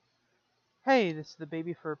Hey, this is the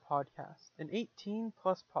Baby Fur Podcast, an 18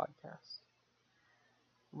 plus podcast.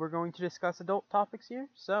 We're going to discuss adult topics here,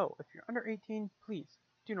 so if you're under 18, please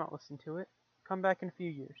do not listen to it. Come back in a few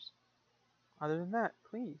years. Other than that,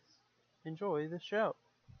 please enjoy the show.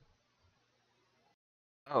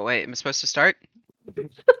 Oh wait, am I supposed to start? Go,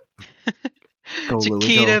 Louie,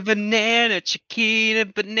 Chiquita go.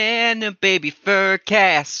 banana, baby fur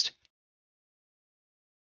cast.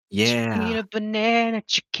 Yeah.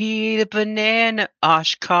 Chiquita banana,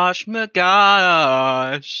 Oshkosh my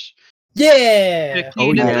gosh. Yeah!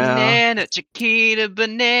 Chiquita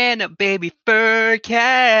banana, baby fur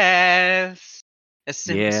cast. A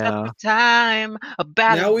simple Yeah. supper time,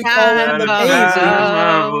 about Now a we call them the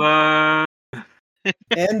time Paisleys. of-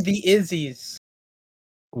 And the Izzies.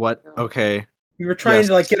 What? Okay. We were trying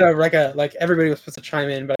Yes. to get everybody was supposed to chime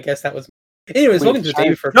in, but I guess that was. Anyways, Wait, welcome to the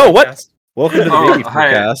Baby Fur No, what? Podcast. Welcome to the Oh, Baby hi.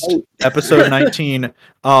 Forecast, episode 19.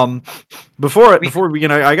 Before we begin,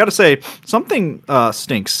 I gotta say something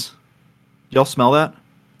stinks. Y'all smell that?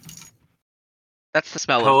 That's the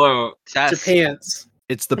smell of Hello. success. Japans.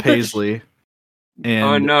 It's the Paisley. And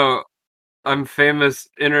Oh no. I'm famous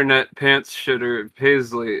internet pants shitter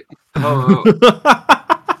Paisley. Hello.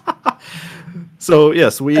 So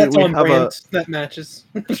yes, we That's on have brand. That matches.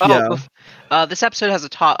 Yeah. This episode has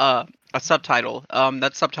a subtitle.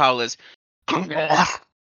 That subtitle is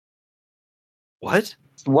what?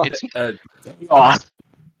 What? It's-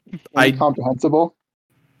 I- Incomprehensible.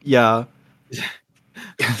 Yeah.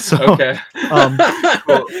 So Okay.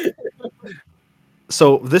 Cool.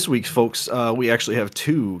 So this week, folks, we actually have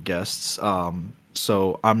two guests.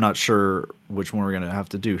 So I'm not sure which one we're gonna have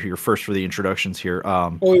to do here first for the introductions here.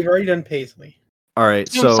 Well, we've already done Paisley. All right.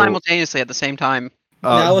 do them So simultaneously at the same time.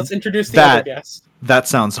 Now let's introduce the that- other guest. that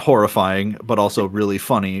sounds horrifying, but also really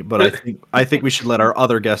funny. But I think we should let our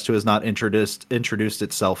other guest, who has not introduced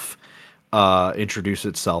itself, introduce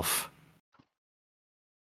itself.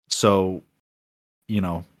 So, you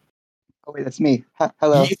know, Oh wait, that's me.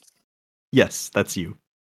 Hello. yes, that's you.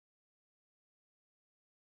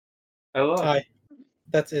 Hello. Hi.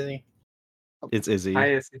 That's Izzy. It's Izzy.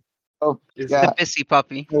 Hi, Issy. Oh Is yeah. The pissy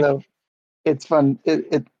puppy. Hello. It's fun.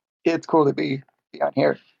 It's cool to be on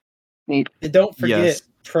here. Neat. And don't forget Yes.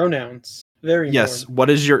 pronouns. Very Yes. important. What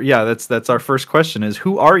is your? Yeah, that's our first question. Is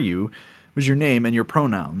who are you? What's your name and your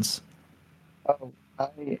pronouns? Oh,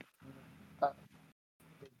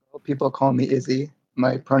 people call me Izzy.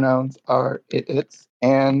 My pronouns are it's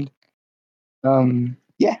and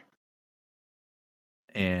yeah.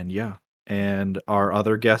 And yeah, and our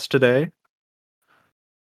other guest today.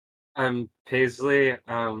 I'm Paisley.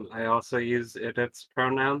 I also use its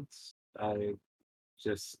pronouns. I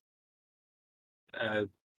just I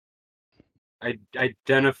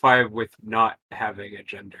identify with not having a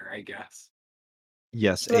gender, I guess.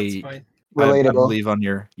 Yes, That's fine. I Relatable. believe on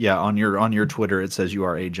your Twitter it says you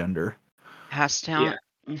are a gender. Hasstown.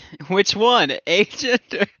 Which one? A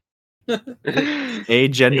gender. A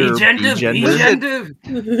gender. B gender.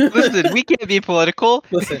 Listen, we can't be political.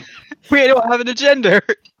 Listen, We don't have an agenda.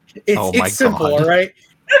 Oh my it's simple, God. all right?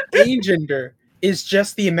 Agender is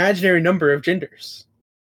just the imaginary number of genders.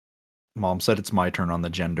 Mom said it's my turn on the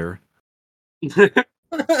gender.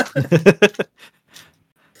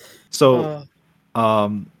 So,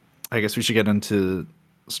 I guess we should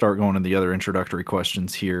start going to the other introductory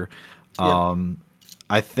questions here. Yeah.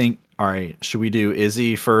 I think. All right, should we do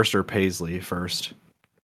Izzy first or Paisley first?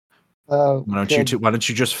 Why don't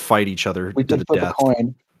you just fight each other We to the did flip a death?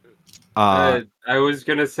 coin. Uh, I was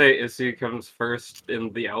gonna say Issy comes first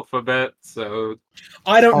in the alphabet, so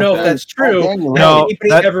I don't know if that's true. You're No. right. Anybody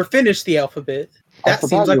that- ever finished the alphabet? That Alphabet,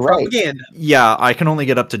 seems like you're right. propaganda. yeah, I can only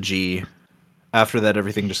get up to G. After that,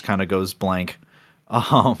 everything just kind of goes blank.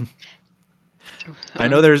 I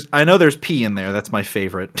know there's P in there. That's my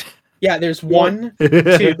favorite. Yeah, there's 1,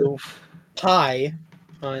 2, pi,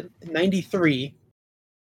 93.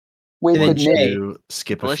 Wait, And then but J. Nick, To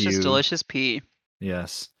skip a few. Delicious pea.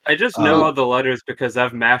 Yes. I just know all the letters because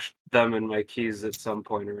I've mashed them in my keys at some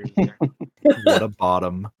point or another. What a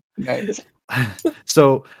bottom. nice.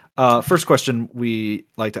 So, first question we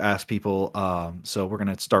like to ask people, so we're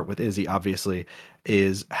going to start with Izzy, obviously,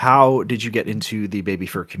 is how did you get into the baby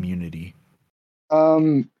fur community?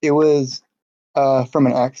 It was from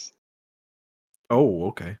an ex. Oh,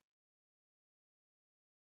 okay. It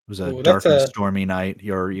was a Ooh, dark that's and a- stormy night.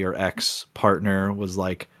 Your ex-partner was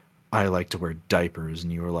like, I like to wear diapers,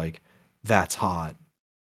 and you were like, that's hot.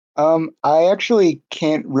 I actually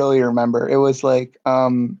can't really remember. It was like let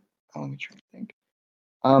me try to think.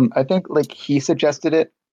 I think like he suggested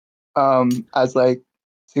it. As like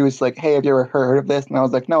he was like, hey, have you ever heard of this? And I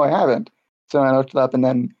was like, no, I haven't. So I looked it up, and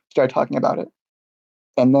then started talking about it.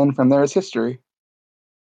 And then from there is history.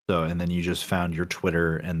 So, and then you just found your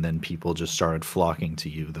Twitter, and then people just started flocking to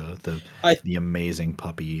you. I- The amazing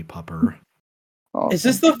pupper. Oh, Is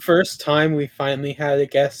this the first time we finally had a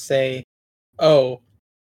guest say, "Oh,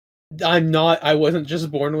 I wasn't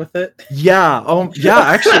just born with it"? Yeah. Yeah.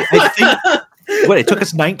 Actually, I think. What, it took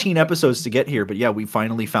us 19 episodes to get here, but yeah, we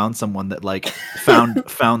finally found someone that like found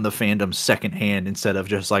the fandom secondhand instead of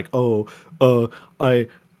just like, I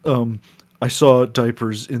I saw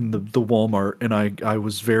diapers in the Walmart and I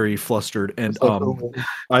was very flustered and It's like, oh,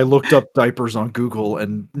 I looked up diapers on Google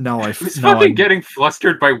and now Who's now fucking I'm getting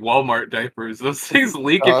flustered by Walmart diapers? Those things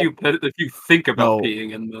leak if you think about No,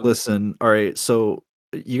 peeing in them. listen. All right, so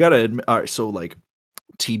you gotta admit. All right, so like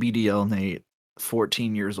TBDL Nate,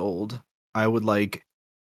 14 years old. I would like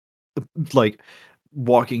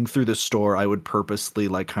walking through the store. I would purposely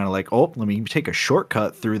like kind of like, oh, let me take a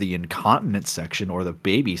shortcut through the incontinence section or the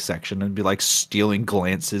baby section and be like stealing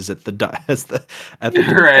glances at at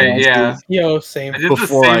the Right, yeah. Yo, same. I did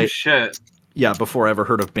Before the same I- shit. yeah, before I ever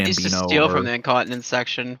heard of I used to Bambino steal or from the incontinence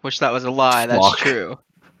section, which that was a lie. That's Fuck. true.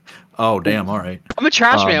 oh damn, all right. I'm a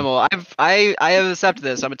trash Um, mammal. I have accepted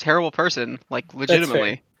this. I'm a terrible person, like fair.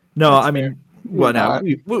 legitimately. No, That's I fair. mean, well, now not.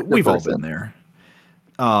 we've all person. been there.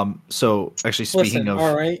 So actually, speaking Listen, of,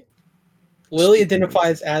 all right. Lily Speaking of-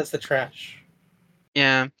 identifies as the trash.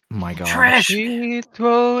 Yeah. oh my god, Trash! She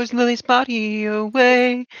throws Lily's body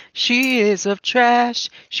away. She is of trash.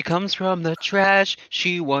 She comes from the trash.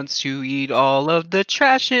 She wants to eat all of the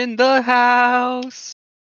trash in the house.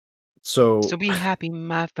 so So be happy,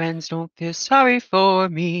 my friends. Don't feel sorry for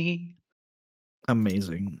me.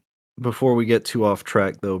 amazing. Before we get too off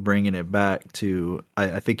track, though, bringing it back to,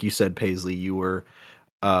 I think you said Paisley, you were,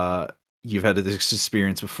 uh, you've had this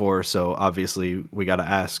experience before, so obviously we got to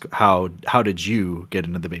ask how did you get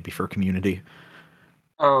into the baby fur community?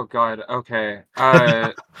 Oh god, okay.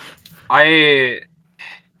 I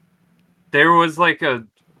there was like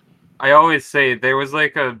I always say there was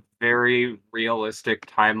like a very realistic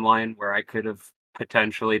timeline where I could have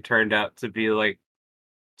potentially turned out to be like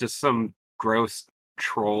just some gross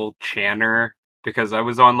troll channer because I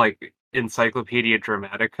was on like Encyclopedia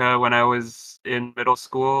Dramatica when I was in middle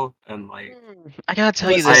school and like I gotta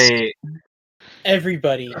tell you Listen, this. I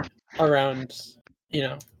Everybody around, you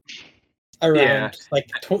know, around Yeah. like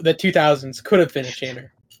the 2000s could have been a channer.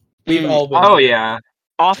 We've Mm, all been. Oh there. yeah.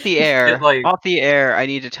 Off the air, like- off the air, I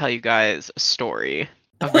need to tell you guys a story.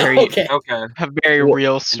 A very, Okay. Okay. a very Well,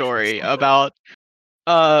 real story interesting. about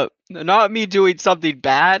not me doing something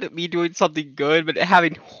bad, me doing something good, but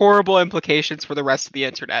having horrible implications for the rest of the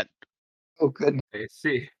internet. Oh, goodness. I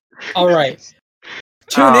see. All right.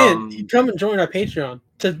 Tune Um, in. Come and join our Patreon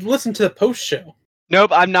to listen to the post show.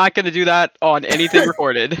 Nope, I'm not gonna do that on anything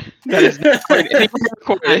recorded. That is not going anywhere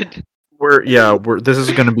recorded. We're this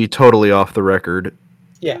is going to be totally off the record.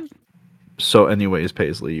 Yeah. So, anyways,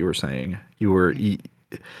 Paisley, you were saying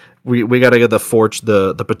we got to get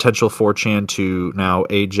the potential 4chan to now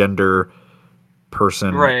a gender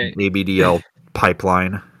person Right. ABDL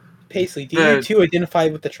pipeline. Paisley, do you The- too identify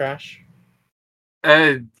with the trash?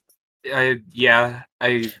 Yeah,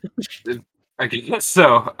 I guess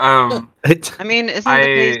so. I mean, isn't the I-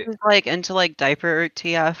 cases like into like diaper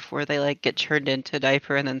TF where they like get turned into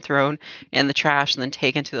diaper and then thrown in the trash and then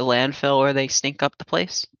taken to the landfill where they stink up the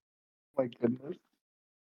place? My goodness.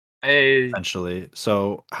 Essentially.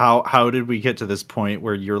 So how did we get to this point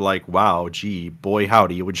where you're like, wow, gee, boy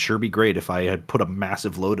howdy, it would sure be great if I had put a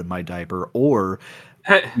massive load in my diaper or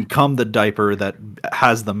become the diaper that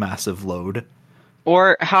has the massive load.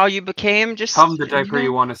 Or how you became just I'm the diaper know-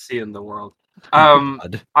 you want to see in the world.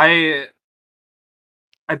 God. I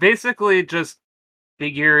basically just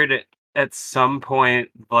figured at some point,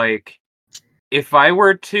 like, if I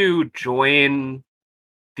were to join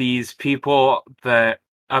these people that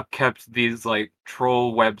upkept these like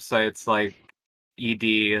troll websites like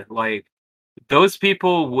ED, like those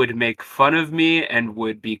people would make fun of me and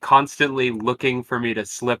would be constantly looking for me to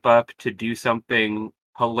slip up to do something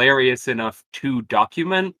hilarious enough to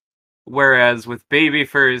document. Whereas with baby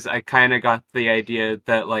furs, I kind of got the idea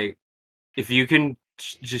that like if you can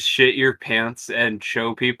just shit your pants and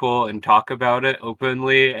show people and talk about it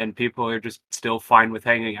openly and people are just still fine with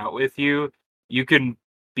hanging out with you, you can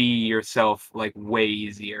be yourself like way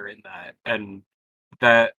easier in that. And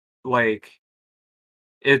that like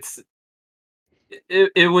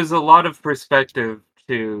it was a lot of perspective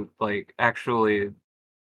to like actually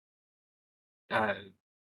uh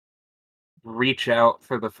reach out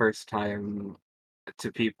for the first time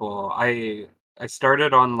to people. I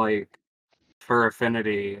started on like Fur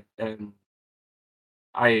Affinity and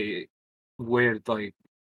I would like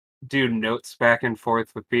do notes back and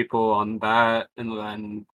forth with people on that, and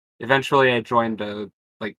then eventually I joined a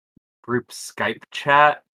like group Skype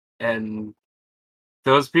chat, and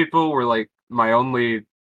those people were like my only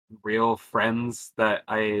real friends that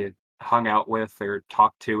I hung out with or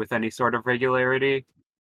talked to with any sort of regularity.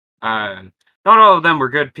 Uh, Not all of them were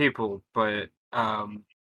good people, but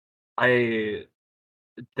I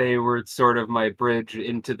they were sort of my bridge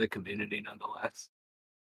into the community nonetheless.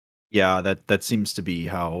 Yeah, that seems to be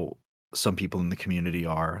how some people in the community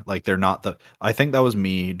are. Like they're not the I think that was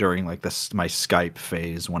me during like this my Skype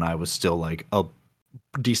phase when I was still like a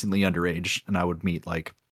decently underage and I would meet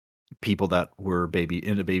like people that were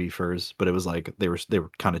into baby furs, but it was like they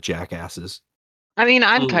were kind of jackasses. I mean,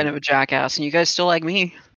 I'm Mhm. kind of a jackass, and you guys still like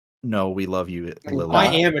me. No, we love you, Lily. I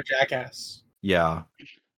am a jackass, Yeah.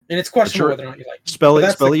 and it's questionable you're- whether or not you like me. Spell but it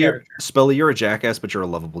that's the character. Spelly, you're a jackass, but you're a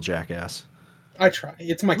lovable jackass. I try.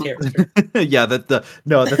 It's my character. Yeah, the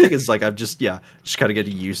thing is like I'm just kind of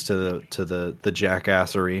getting used to the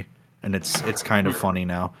jackassery, and it's kind of funny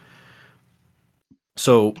now.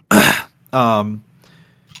 So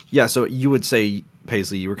yeah, so you would say,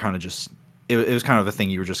 Paisley, you were kind of just it was kind of a thing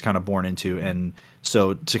you were just kind of born into, and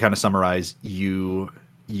so to kind of summarize, you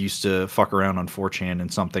used to fuck around on 4chan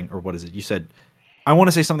and something, or what is it? You said I want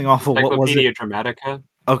to say something awful. What was it? Encyclopedia Dramatica.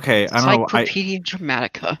 Okay, I don't know. Encyclopedia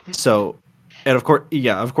Dramatica. So, and of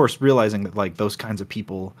course, realizing that like those kinds of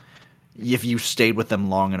people, if you stayed with them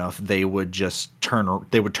long enough, they would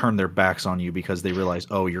turn their backs on you because they realize,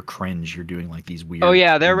 oh, you're cringe. You're doing like these weird. Oh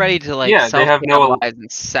yeah, they're ready to like Yeah, they have no- self-cannibalize in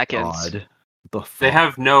seconds. God, the fuck? They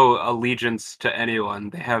have no allegiance to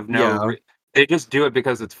anyone. They have no. Yeah. They just do it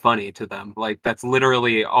because it's funny to them. Like that's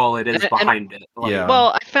literally all it is And- behind it. Like, Yeah. Well,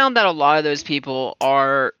 I found that a lot of those people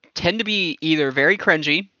tend to be either very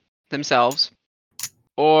cringy themselves,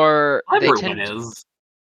 or they everyone tend. is.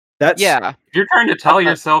 That's Yeah, If you're trying to tell Uh,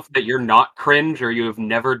 yourself that you're not cringe or you have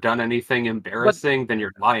never done anything embarrassing, then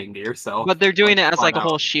you're lying to yourself. but they're doing it as flat like a out.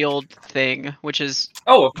 whole shield thing, which is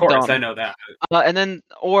Oh, of course, dumb. I know that. and then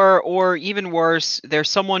or even worse, there's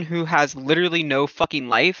someone who has literally no fucking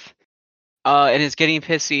life, and is getting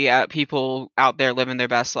pissy at people out there living their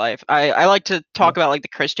best life. I like to talk about like the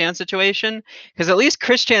Christian situation, because at least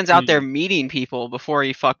Christian's out there meeting people before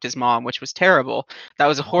he fucked his mom, which was terrible. That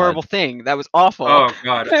was a horrible thing. That was awful. Oh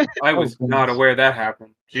God, I was Oh, not goodness. aware that happened.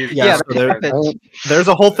 Jesus Yeah, that so there- Christ. happened. there's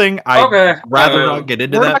a whole thing. I'd Okay, rather not get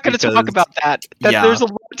into We're that. not going to talk because about that. yeah. There's a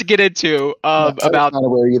lot to get into I was about. not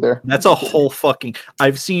aware either. That's a whole fucking.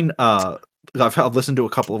 I've seen. I've listened to a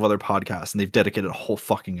couple of other podcasts, and they've dedicated a whole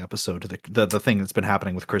fucking episode to the thing that's been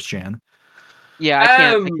happening with Christian. Yeah,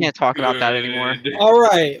 I can't talk about that anymore. good. All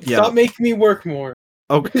right, Yeah. stop making me work more.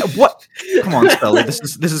 Okay, what? Come on, Spelly.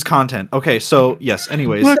 This is content. Okay, so yes.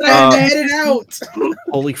 Anyways, But I had to edit out.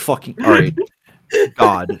 holy fucking. All right.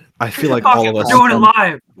 God, I feel like Fuck all it, of we're us. doing it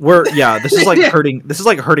live. This is like hurting. This is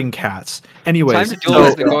like hurting cats. Anyways, Time to Duel so-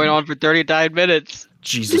 has been going on for 39 minutes.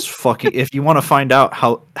 Jesus fucking! If you want to find out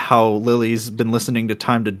how Lily's been listening to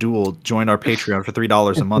Time to Duel, join our Patreon for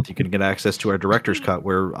 $3 a month. You can get access to our director's cut,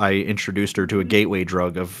 where I introduced her to a gateway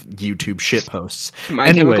drug of YouTube shit posts. My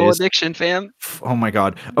chemical Anyways. addiction, fam. Oh my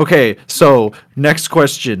god. Okay, so next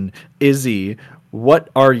question, Izzy. What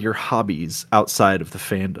are your hobbies outside of the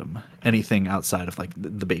fandom? Anything outside of like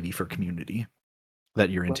the baby fur community that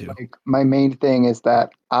you're into? Like, my main thing is that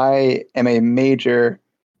I am a major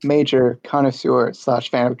connoisseur /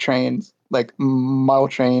 fan of trains, like model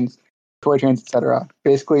trains, toy trains, etc.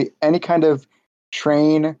 Basically, any kind of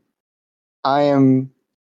train, I'm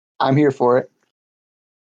here for it.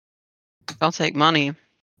 I'll take money.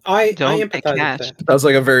 I Don't take empathize cash. with that. That was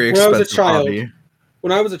like a very When I was a expensive child, hobby.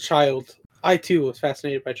 When I was a child, I too was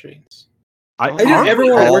fascinated by trains. I Aren't didn't ever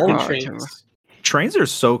want to all work in are, trains. Trains are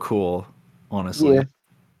so cool, honestly. Yeah.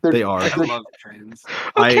 They are. I love trains.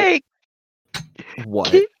 Okay,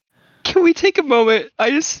 What? can we take a moment?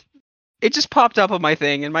 It just popped up on my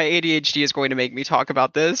thing, and my ADHD is going to make me talk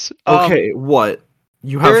about this. Okay, what?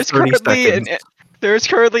 You have There's 30 currently seconds. there's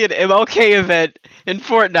currently an MLK event in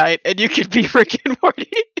Fortnite, and you can be Rick and Morty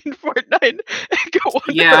in Fortnite and go on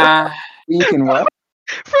Yeah, You can what?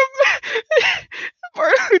 from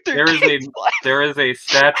Martin Luther There is King's life. there is a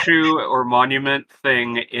statue or monument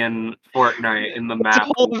thing in Fortnite in the It's a map.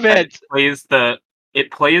 whole event. It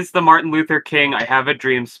plays the Martin Luther King "I Have a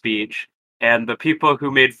Dream" speech, and the people who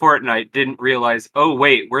made Fortnite didn't realize. Oh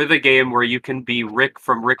wait, we're the game where you can be Rick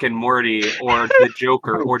from Rick and Morty, or the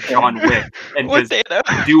Joker, or John Wick, and What just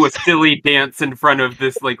Thanos? do a silly dance in front of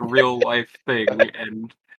this like real life thing.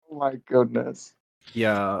 And Oh my goodness.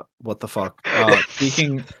 Yeah, what the fuck?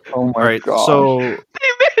 Speaking. Oh my All right, god. so They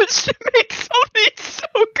managed to make something so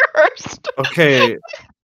cursed. okay.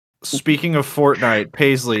 speaking of Fortnite,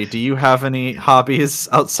 Paisley, do you have any hobbies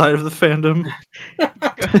outside of the fandom?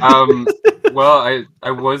 Well,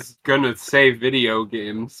 I was gonna say video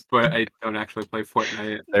games, but I don't actually play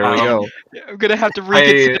Fortnite. There we go. I'm gonna have to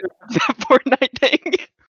reconsider that Fortnite thing.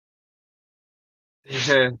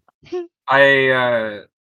 I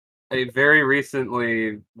very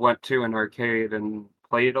recently went to an arcade and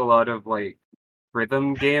played a lot of like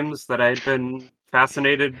rhythm games that I'd been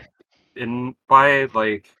fascinated by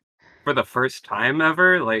like for the first time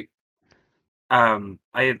ever. Like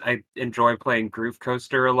I enjoy playing Groove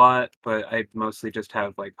Coaster a lot, but I mostly just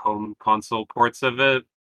have like home console ports of it.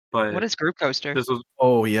 What But is Group Coaster? this was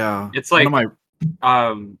Oh yeah. it's One like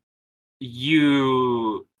of my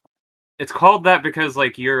you it's called that because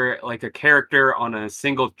like you're like a character on a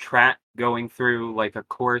single track going through like a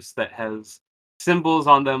course that has symbols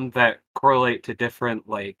on them that correlate to different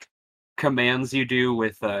like commands you do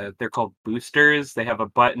with they're called boosters. They have a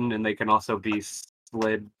button and they can also be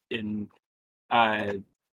slid in uh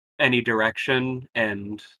any direction,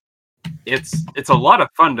 and it's a lot of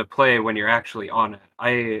fun to play when you're actually on it.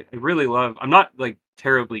 I really love. I'm not like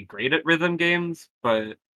terribly great at rhythm games,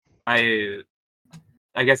 but I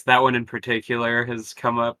I guess that one in particular has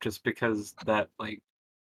come up just because that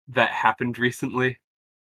happened recently.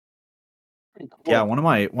 Yeah, one of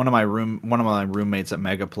my roommates at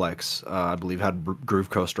Megaplex, I believe, had Groove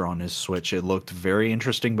Coaster on his Switch. It looked very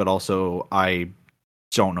interesting, but also I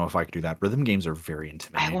don't know if I could do that. Rhythm games are very I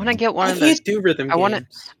intimidating. want to get one I of those. can't do rhythm I want to.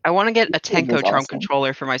 games. I want to get a Rhythm games Tenko drum awesome.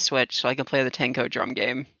 controller for my Switch so I can play the Tenko drum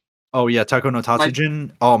game. Oh yeah, Taiko no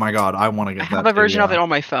Tatsujin. Oh my god, I want to I get have that a version too, of it on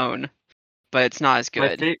my phone, but it's not as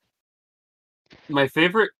My good. my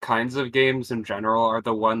favorite kinds of games in general are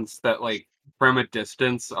the ones that like from a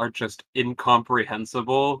distance are just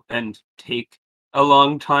incomprehensible and take a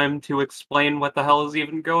long time to explain what the hell is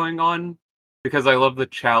even going on, because I love the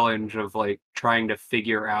challenge of like trying to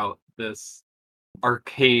figure out this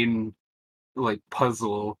arcane like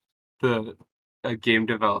puzzle the game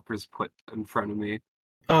developers put in front of me.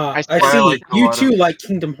 I I Why I see. like a You lot too of like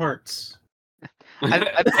Kingdom Hearts.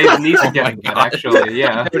 I need to Oh get my that God. actually,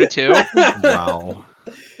 yeah. Dota 2. Wow.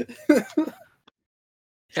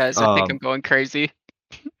 Guys, I think I'm going crazy.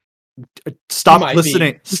 Stop might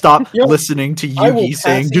listening. be. Stop Yo, listening to I will Yugi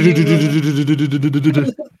saying.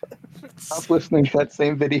 Stop listening to that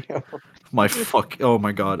same video. My fuck. Oh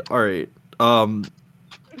my god. All right.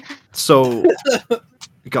 So,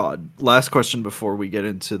 God. Last question before we get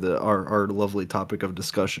into our lovely topic of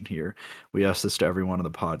discussion here. We asked this to everyone on the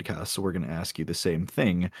podcast, so we're going to ask you the same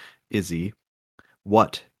thing, Izzy.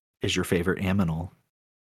 What is your favorite aminal?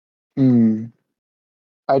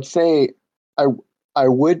 I'd say I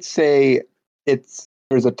would say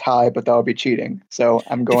there's a tie, but that would be cheating. So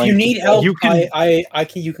I'm If going. you need help, You can-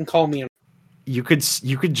 you can call me. You could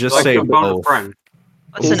just Like say to phone a both. friend.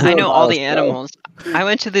 Listen, Is I there know all the bias, though? animals. I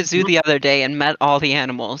went to the zoo the other day and met all the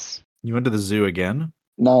animals. You went to the zoo again?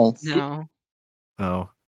 Nice. No. Oh.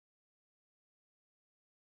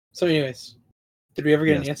 So, anyways, did we ever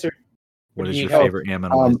get an Yes. answer? What do is you your need help? favorite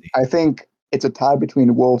aminal, Izzy? I think it's a tie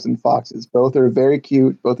between wolves and foxes. Both are very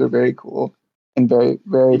cute. Both are very cool and very,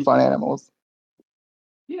 very fun animals.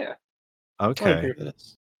 Yeah. I Okay. agree with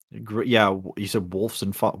this. Yeah, you said wolves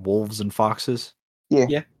and foxes? Yeah.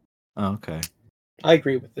 Yeah. Oh, okay. I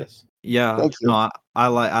agree with this. Yeah. Thank you. No, I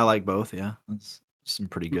like both. Yeah, that's some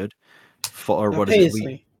pretty good. Or Now, what is it?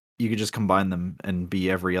 Paisley, You could just combine them and be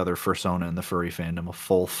every other fursona in the furry fandom. A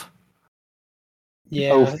Fulf.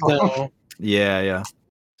 yeah, Oh, no. Yeah.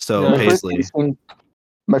 So No. Paisley.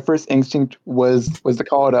 My first instinct was to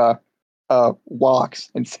call it a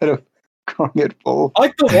walks instead of calling it wolf. I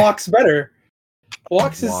like the walks better.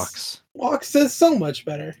 Walks is so much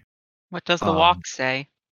better. What does the walk say?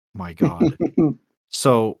 My God.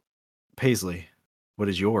 So Paisley, what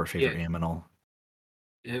is your favorite Yeah. aminal?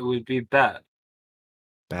 It would be Bat.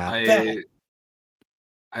 Bat.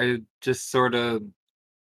 I just sort of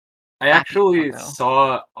I Bat actually Taco.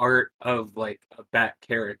 saw art of like a bat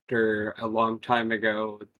character a long time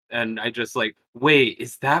ago, and I just like, wait,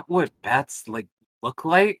 is that what bats like look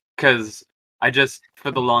like? Because I just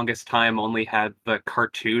for the longest time only had the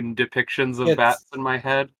cartoon depictions of bats in my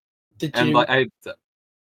head, Did and you like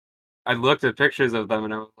I looked at pictures of them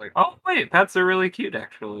and I was like, oh wait, bats are really cute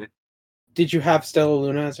actually. did you have Stella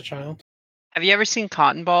Luna as a child? Have you ever seen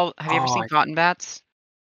Cotton Ball? Have you ever Oh, seen I- Cotton Bats?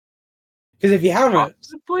 Because if you haven't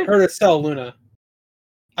Possibly. heard of Stella Luna,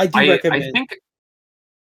 I do I recommend.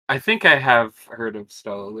 I think I have heard of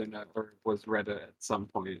Stella Luna or was read it at some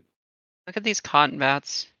point. Look at these Cotton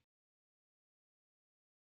Bats.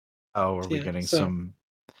 Oh, are we Yeah, getting so- some?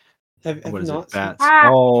 Have What you is not it? seen- Bats.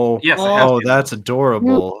 Oh, Yes, I have oh, seen that's those.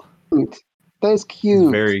 adorable. Cute. That is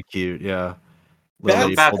cute. Very cute. Yeah.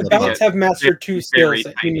 Lily Bats, pulled up bats have mastered Very, 2 skills very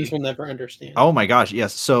that tiny. humans will never understand. Oh my gosh,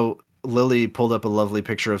 yes. So Lily pulled up a lovely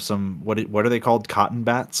picture of some what are they called? Cotton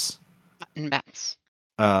bats. And bats.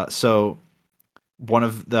 So one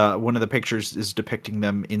of the pictures is depicting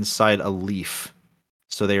them inside a leaf.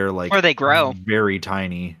 So they are like Where they grow. very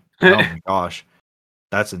tiny. Oh my gosh,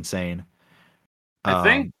 that's insane. I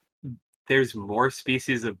think there's more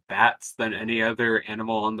species of bats than any other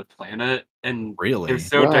animal on the planet, and Really? they're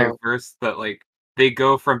so Wow. diverse that like they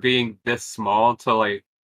go from being this small to like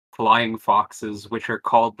flying foxes, which are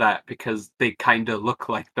called that because they kind of look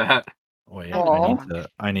like that. Wait, Aw.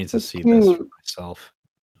 I need to That's see this for cute. myself.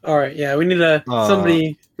 All right, yeah, we need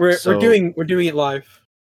somebody. We're doing it live.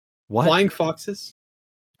 What? Flying foxes.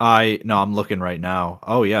 I'm looking right now.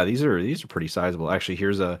 Oh yeah, these are pretty sizable. Actually,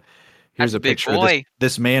 here's a That's a big picture. boy.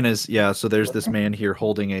 This man is so there's this man here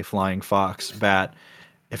holding a flying fox bat.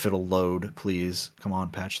 If it'll load, please. Come on,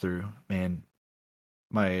 patch through. Man,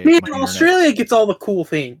 my internet. Australia gets all the cool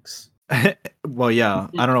things. Well, yeah,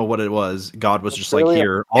 I don't know what it was. God was just like, Australia.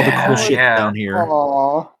 here, all the cool Yeah, shit yeah. down here.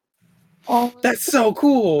 Aw. Oh, That's so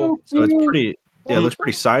cool. So it's cute. pretty. Yeah, it looks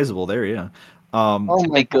pretty sizable there. Yeah. Oh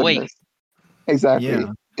my big boy. goodness. Exactly.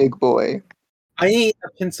 Yeah. Big boy. I need a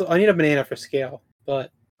pencil. I need a banana for scale,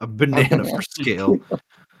 but A banana banana. for scale.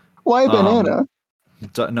 Why a banana?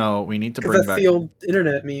 No, we need to because bring that's back. the old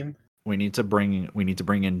internet meme. We need to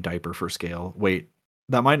bring in diaper for scale. Wait,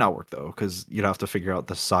 that might not work though, because you'd have to figure out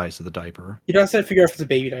the size of the diaper. You don't have to figure out if it's a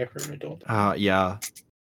baby diaper or an adult. Yeah.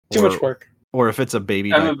 Too much work. Or if it's a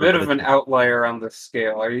baby I'm diaper. a bit but of an it's- outlier on this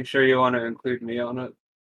scale. Are you sure you want to include me on it?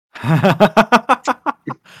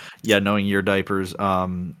 Yeah, knowing your diapers,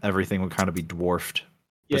 everything would kind of be dwarfed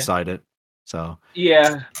Yeah. beside it. So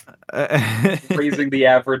Yeah, raising the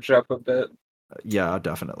average up a bit. yeah,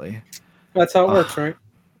 definitely. That's how it works, right?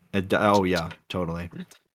 Oh yeah, totally.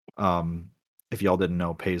 If y'all didn't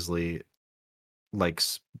know, Paisley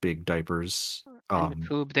likes big diapers. And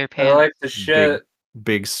poop their I pants. like the shit.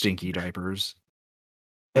 Big stinky diapers.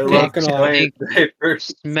 I'm I not like gonna lie. giant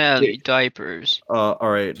diapers. Smelly diapers. All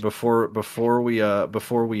right, before we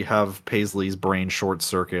have Paisley's brain short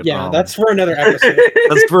circuit. Yeah, that's for another episode.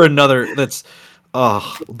 that's for another. That's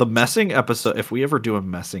the messing episode. If we ever do a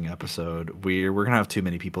messing episode, we're gonna have too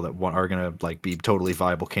many people that are gonna like be totally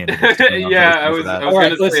viable candidates. Yeah, I was All right,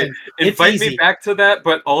 gonna say, listen, it's invite easy. me back to that,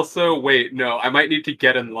 but also wait, no, I might need to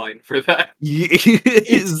get in line for that.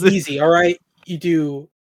 It's easy, all right? You do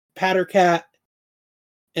Pattercat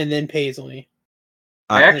and then Paisley.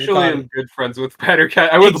 I and actually got am it. good friends with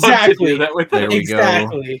Pattercat. I would love to Exactly. do that with There him. we go.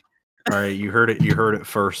 Exactly. All right, you heard it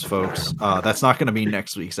first, folks. That's not going to be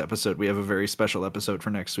next week's episode. We have a very special episode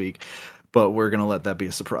for next week, but we're going to let that be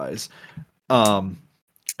a surprise.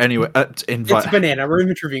 Anyway, It's a banana. We're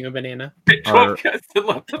interviewing a banana. 12 guys to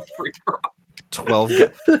love the free rock. 12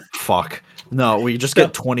 fuck. No, we just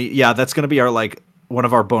get 20. Yeah, that's going to be our like one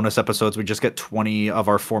of our bonus episodes. We just get 20 of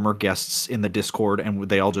our former guests in the Discord and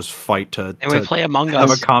they all just fight to And we play Among have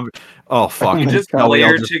Us. Oh fuck. We just No, we all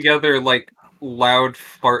layer just- together like loud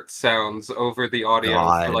fart sounds over the audio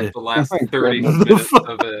for like the last Oh my 30 goodness. minutes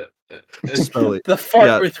of it. Spell it. The fart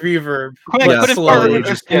Yeah. with reverb. Quick, Yeah, put a slowly, fart with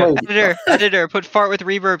just editor, put fart with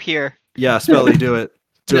reverb here. Yeah, Spelly, do it.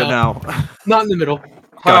 Do it No. now. Not in the middle. God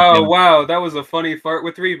damn Oh it. wow, that was a funny fart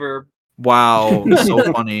with reverb. Wow,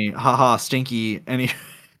 so funny. Haha, stinky.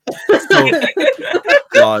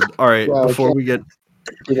 God. All right, Yeah, before we get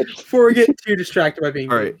Before we get too distracted by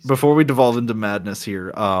being all right, babes. before we devolve into madness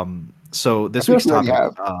here. So this I feel week's like we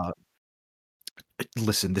topic already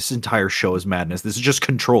listen, this entire show is madness. This is just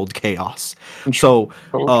controlled chaos. So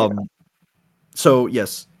so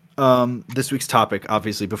yes, this week's topic,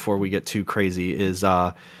 obviously, before we get too crazy, is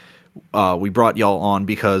we brought y'all on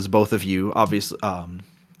because both of you, obviously,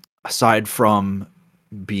 aside from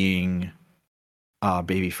being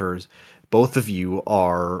baby furs, both of you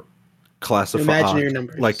are Imaginary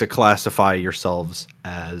numbers. like to classify yourselves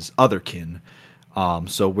as otherkin.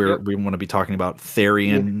 So we want to be talking about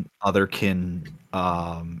Therian, otherkin,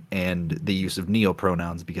 and the use of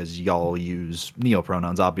neopronouns because y'all use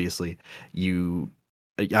neopronouns. Obviously,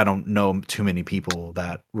 I don't know too many people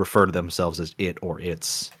that refer to themselves as it or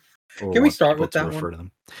its. Or Can we want start people with to that refer one? to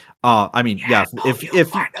them? I mean, yeah. If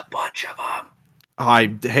find a bunch of them. I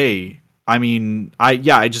guess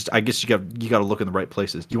you got to look in the right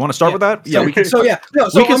places. Do you want to start Yeah. with that? Yeah, we can. So yeah, no,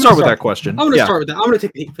 so we can I'm start gonna with that question. I'm gonna Yeah. start with that. I'm gonna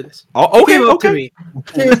take the heat for this. Oh, okay, Came up to okay. me.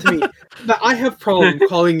 Came up to me that I have problem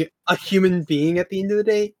calling a human being at the end of the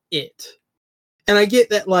day it, and I get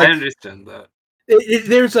that I like understand that.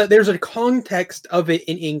 there's a context of it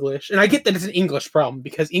in English, and I get that it's an English problem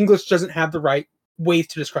because English doesn't have the right ways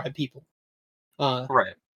to describe people.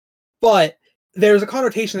 Right. But there's a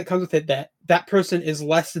connotation that comes with it that that person is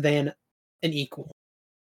less than an equal.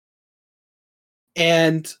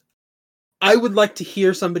 And I would like to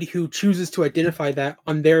hear somebody who chooses to identify that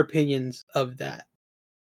on their opinions of that.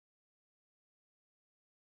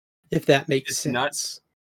 If that makes It's sense. not-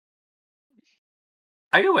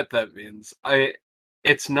 I know what that means.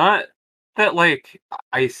 It's not that like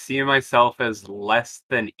I see myself as less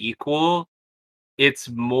than equal. It's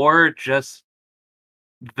more just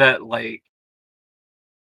that like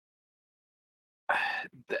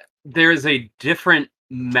there's a different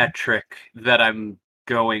metric that I'm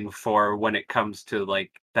going for when it comes to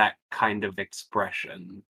like that kind of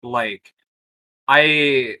expression. Like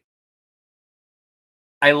I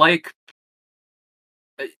like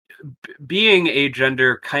being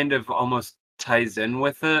agender kind of almost ties in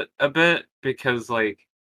with it a bit because like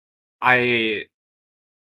I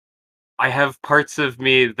I have parts of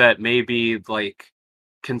me that may be like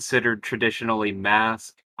considered traditionally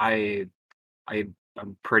masked. I'm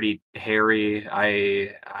pretty hairy.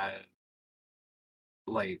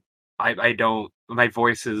 Like I don't my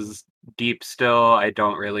voice is deep still. I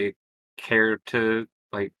don't really care to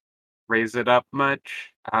like raise it up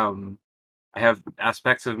much. I have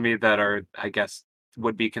aspects of me that are, I guess,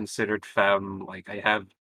 would be considered femme. Like I,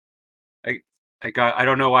 I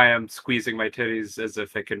don't know why I'm squeezing my titties as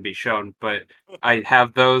if it can be shown, but I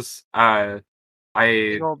have those. Big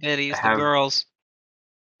I old bitties, the have, girls.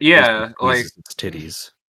 yeah, like Squeezes its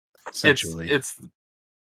titties, it's essentially.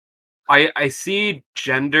 I see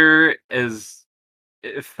gender as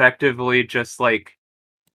effectively just like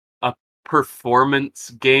a performance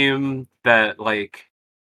game that like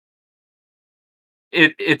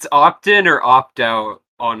it's opt in or opt out,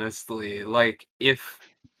 honestly. Like if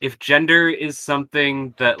gender is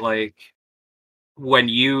something that like when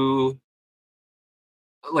you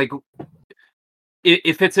like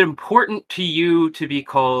if it's important to you to be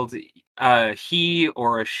called he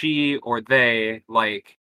or a she or they,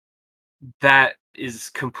 like that is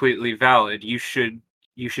completely valid. You should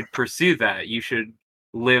pursue that. You should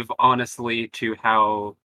live honestly to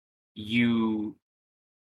how you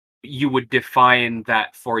you would define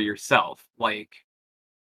that for yourself. Like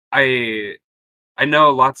I I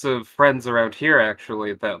know lots of friends around here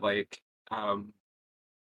actually that um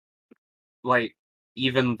like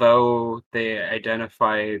even though they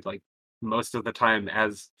identify like most of the time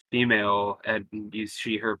as female and use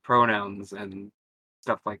she her pronouns and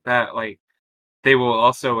stuff like that, like they will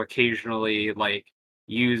also occasionally like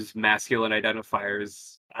use masculine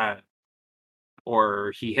identifiers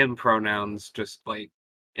or he him pronouns just like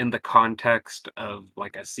in the context of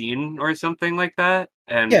like a scene or something like that.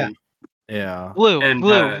 Yeah. Yeah. Blue, And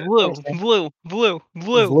blue, blue, Okay. blue, blue,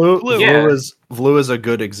 blue, Vlu, blue. Yeah. Vlu is a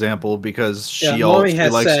good example because Yeah, she Mommy she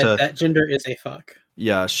has likes said to that gender is a fuck. she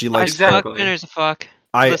I likes fuck, Exactly. gender's a fuck.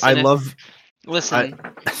 I Listen, love listen.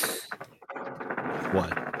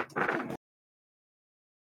 what?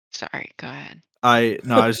 Sorry, go ahead. I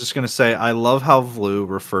was just gonna say I love how Vlu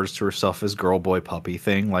refers to herself as girl boy puppy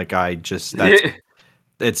thing. Like I just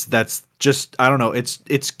that's just I don't know.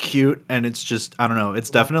 It's cute and it's just I don't know. It's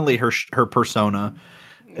definitely her persona.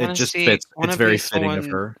 It just fits. It's very fitting of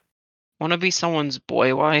her. Wanna be someone's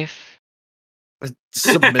boy wife?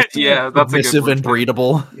 Submissive, Yeah, that's a good submissive one and too.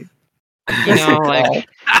 breedable. You know, like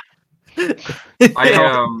I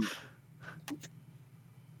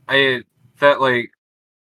I that like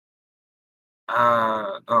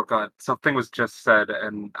oh god, something was just said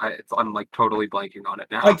and I'm like totally blanking on it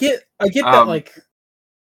now. I get that like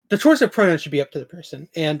the choice of pronouns should be up to the person,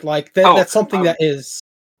 and like that's something that is.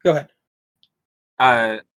 Go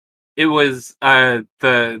ahead. It was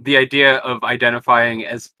the idea of identifying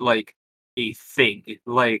as like a thing.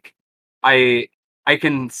 Like I I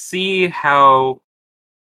can see how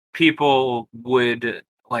people would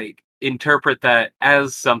like interpret that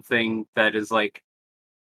as something that is like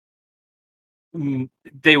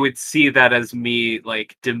they would see that as me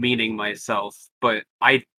like demeaning myself, but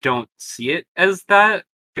I don't see it as that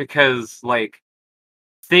because like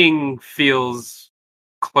thing feels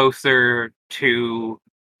closer to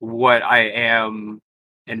what I am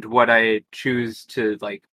and what I choose to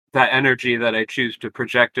like that energy that I choose to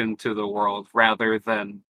project into the world rather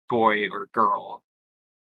than boy or girl.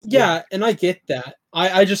 Yeah, and I get that.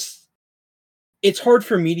 I just it's hard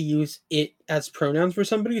for me to use it as pronouns for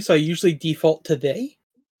somebody, so I usually default to they.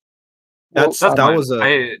 Well, That's that fine. was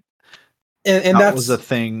a And that that's was a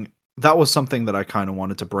thing. That was something that I kind of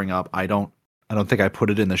wanted to bring up. I don't think I put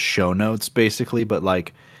it in the show notes basically, but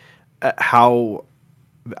like how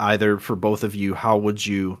either for both of you, how would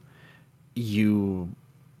you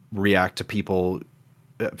react to people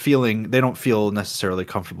they don't feel necessarily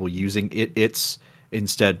comfortable using it. It's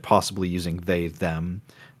instead possibly using they them.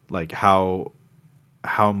 Like how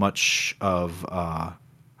much of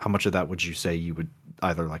that would you say you would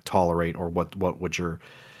either like tolerate, or what would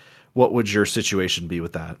your situation be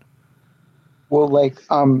with that? Well, like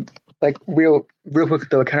real quick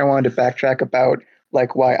though, I kind of wanted to backtrack about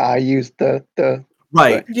like why I use the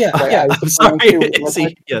Right. Yeah, why yeah. I use I'm the sorry. pronouns too.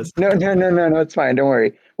 Izzy. Yes. No, it's fine. Don't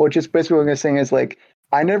worry. Well, just basically what I'm saying is like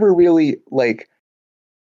I never really like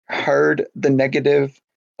heard the negative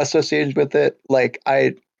associated with it.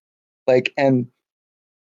 And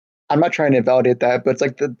I'm not trying to invalidate that, but it's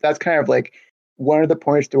like that's kind of like one of the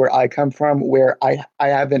points to where I come from, where I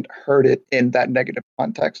haven't heard it in that negative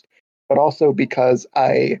context, but also because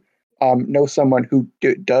I know someone who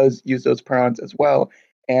does use those pronouns as well,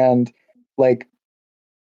 and like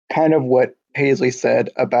kind of what Paisley said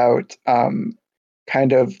about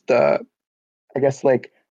kind of the, I guess,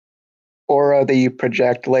 like aura that you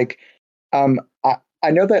project. Like I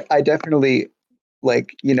know that I definitely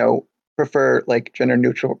like, prefer like gender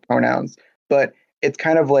neutral pronouns, but it's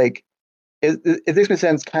kind of like it makes me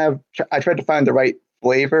sense. Kind of, I tried to find the right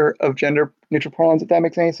flavor of gender neutral pronouns, if that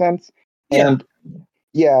makes any sense. Yeah. And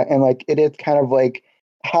yeah, and like it is kind of like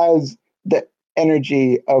has the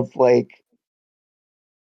energy of like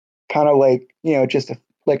kind of like, just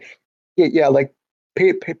like yeah, like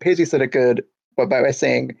Paisley said it good, but by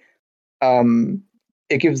saying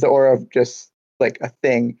it gives the aura of just like a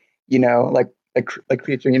thing, like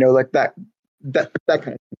creature, like that kind of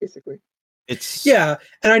thing, basically. It's Yeah,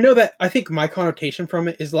 and I know that I think my connotation from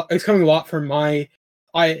it is it's coming a lot from me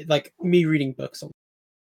reading books,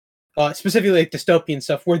 specifically like dystopian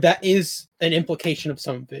stuff, where that is an implication of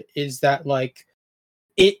some of it, is that like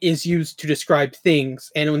it is used to describe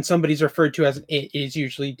things, and when somebody's referred to as an it is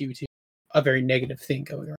usually due to a very negative thing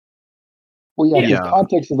going on. Well, yeah, because Yeah.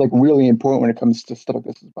 context is like really important when it comes to stuff like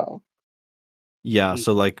this as well. Yeah,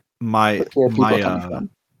 so like my Like where people are coming from.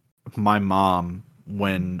 my mom,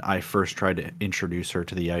 when I first tried to introduce her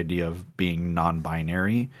to the idea of being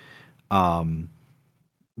non-binary,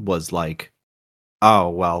 was like, "Oh,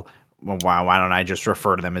 well, why don't I just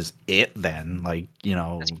refer to them as it then?" Like,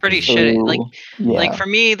 It's pretty 'cause- shitty. Like Yeah. for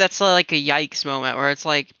me, that's like a yikes moment where it's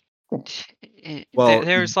like, Well,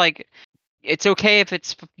 there's like, it's okay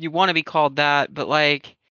if you want to be called that, but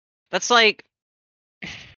like, that's like,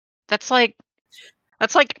 that's like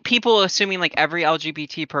that's like people assuming like every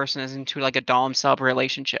LGBT person is into like a dom sub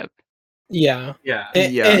relationship. Yeah. Yeah.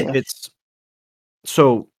 yeah, it's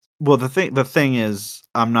so well, the thing is,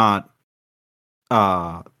 I'm not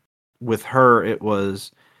with her, it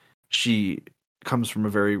was, she comes from a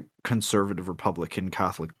very conservative Republican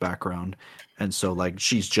Catholic background, and so like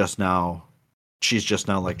she's just now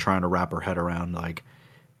like trying to wrap her head around like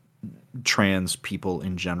trans people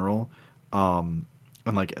in general. And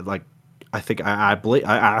like I think I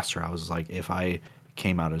asked her, I was like, if I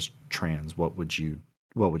came out as trans, what would you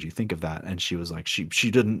think of that? And she was like, she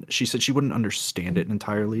said she wouldn't understand it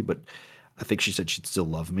entirely, but I think she said she'd still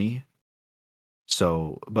love me.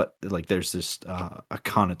 So, but like there's this a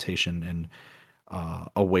connotation and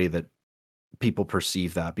a way that people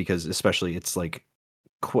perceive that, because especially it's like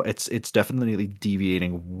it's definitely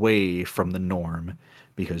deviating way from the norm,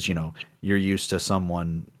 because you're used to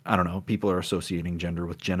someone, I don't know, people are associating gender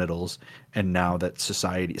with genitals, and now that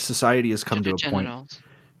society has come to a point Genitals.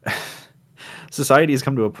 society has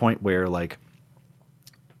come to a point where like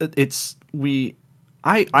it's we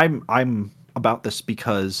I'm about this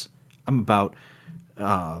because I'm about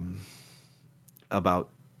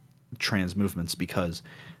trans movements, because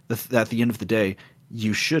at the end of the day,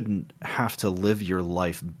 you shouldn't have to live your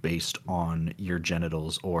life based on your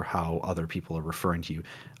genitals or how other people are referring to you.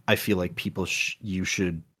 I feel like people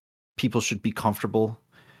should be comfortable,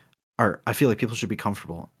 or I feel like people should be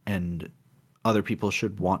comfortable, and other people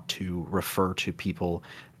should want to refer to people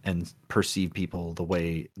and perceive people the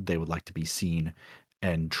way they would like to be seen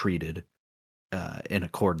and treated, in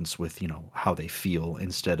accordance with how they feel,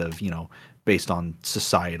 instead of based on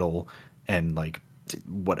societal and like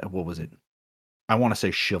what was it? I want to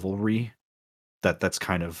say chivalry. That's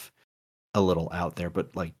kind of a little out there,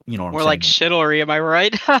 but like what I'm More saying. like chivalry, am I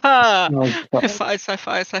right? High God. fives, high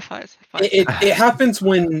fives, high fives, high fives. It happens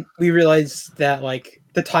when we realize that like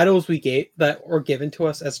the titles that were given to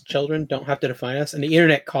us as children don't have to define us, and the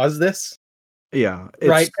internet caused this, Yeah,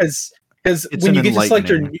 right? Because it's when an you get to select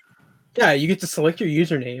enlightening. you get to select your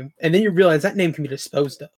username, and then you realize that name can be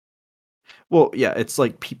disposed of. Well, yeah, it's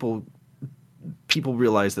like people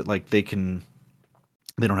realize that like they don't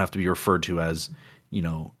have to be referred to as, you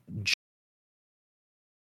know,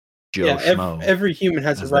 Joe Schmo. Every human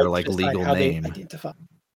has a as right their, to like, decide legal how name. they identify.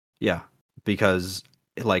 Yeah, because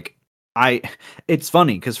like it's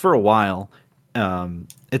funny because for a while,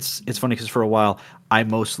 it's funny because for a while I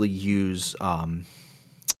mostly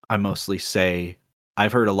say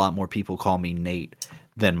I've heard a lot more people call me Nate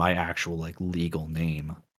than my actual like legal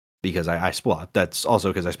name because well, that's also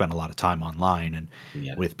because I spend a lot of time online and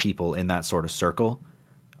with people in that sort of circle.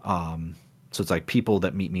 So it's like people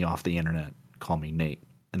that meet me off the internet call me Nate,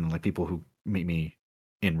 and then like people who meet me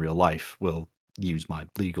in real life will use my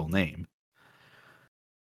legal name.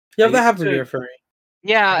 Yeah, I that used happened to to- me for me.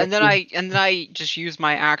 Yeah, and then I just use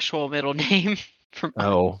my actual middle name for mine.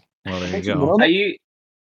 Oh, well, there you What's your go. middle name?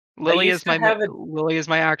 Lily used is my to have Lily is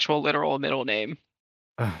my actual literal middle name.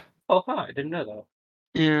 Oh, huh, I didn't know that.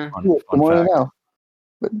 Yeah. The Fun more you fact.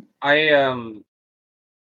 know.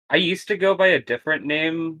 I used to go by a different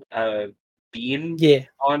name, Bean, Yeah.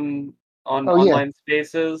 on Oh, yeah. online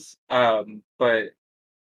spaces. But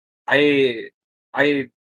I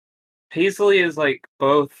Paisley is like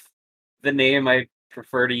both the name I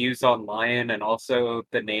prefer to use online and also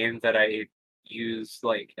the name that I use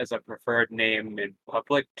like as a preferred name in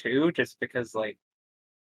public too, just because like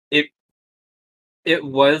it it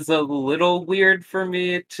was a little weird for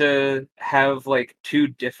me to have like two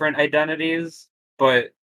different identities,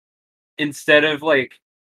 but instead of like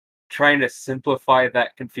trying to simplify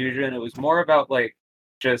that confusion, it was more about like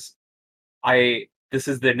just this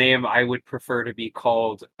is the name I would prefer to be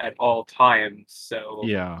called at all times, so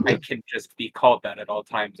Yeah. I can just be called that at all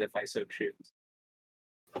times if I so choose.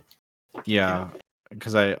 Yeah,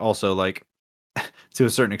 because I also like, to a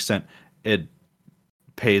certain extent,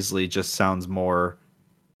 Paisley just sounds more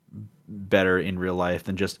better in real life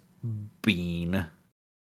than just Bean.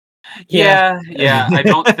 Yeah. I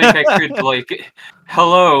don't think I could like,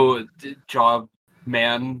 hello, job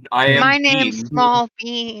man. I am My name's Bean. Small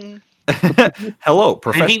Bean. Hello,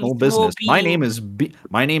 professional name's business. Small My name Bean. is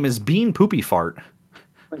my name is Bean Poopy Fart.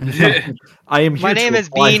 I am My here name to is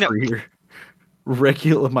apply Bean. for your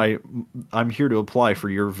regular. I'm here to apply for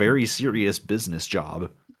your very serious business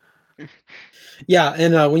job. Yeah,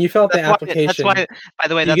 and when you fill out the That's why. application, By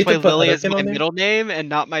the way, do you that's get to why put Lily is otherkin my on there? middle name and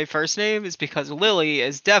not my first name. Is because Lily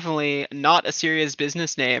is definitely not a serious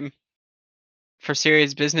business name for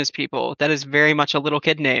serious business people. That is very much a little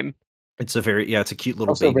kid name. It's a cute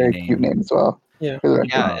little Also a baby very name. cute name as well. Yeah. For the record.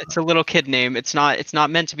 Yeah, it's a little kid name. It's not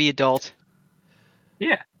meant to be adult.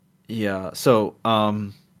 Yeah. Yeah. So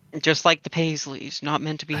Just like the Paisleys, not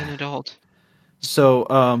meant to be an adult.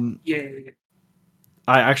 Yeah.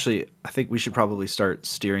 I think we should probably start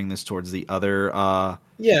steering this towards the other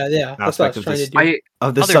Yeah. That's what I aspect was of trying this to do.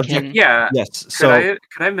 of this Otherkin. subject. Yeah. Yes. Could So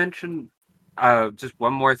I mention just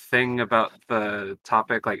one more thing about the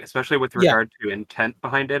topic, like especially with Yeah. regard to intent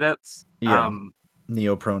behind edits? yeah,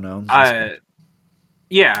 neopronouns. and Uh stuff.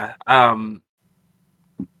 yeah.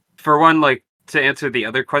 For one, like to answer the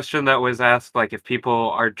other question that was asked, like if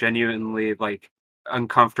people are genuinely like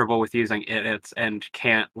uncomfortable with using edits and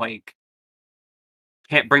can't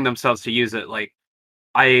bring themselves to use it, like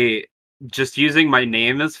I just using my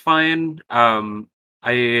name is fine.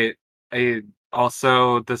 I I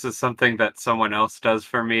also this is something that someone else does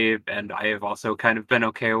for me, and I have also kind of been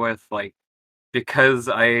okay with, like because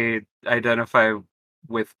I identify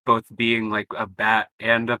with both being like a bat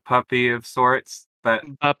and a puppy of sorts, that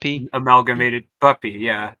Buppy. amalgamated puppy,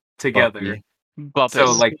 yeah, together. So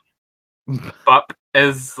Buppus. like bup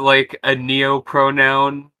as like a neo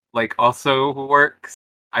pronoun like also works.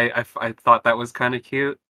 I thought that was kind of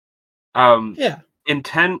cute. Yeah.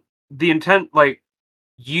 Intent the intent like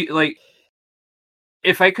you like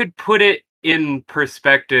if I could put it in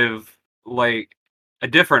perspective, like a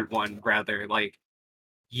different one rather, like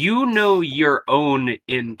you know your own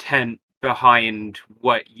intent behind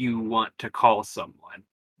what you want to call someone.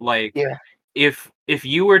 Like Yeah. if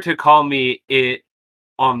you were to call me it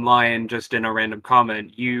online just in a random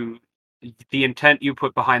comment, the intent you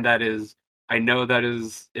put behind that is I know that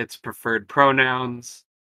is its preferred pronouns,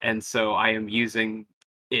 and so I am using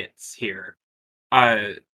its here. Uh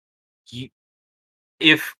you,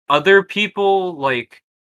 if other people like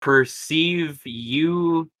perceive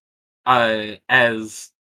you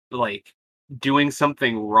as like doing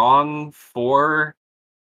something wrong for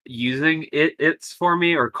using it's for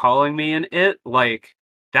me or calling me an it, like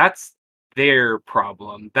that's their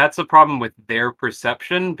problem. That's a problem with their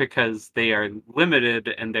perception because they are limited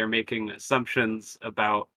and they're making assumptions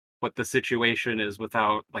about what the situation is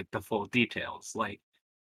without like the full details. Like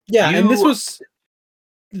Yeah, and you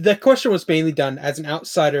the question was mainly done as an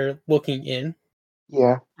outsider looking in.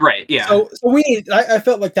 Yeah. right, yeah. So I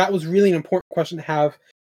felt like that was really an important question to have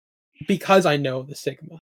because I know the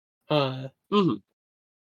stigma. Mhm.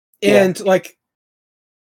 And like,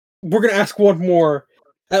 we're gonna ask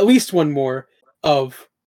at least one more of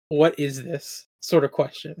what is this sort of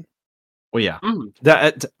question. Well, yeah. Mhm.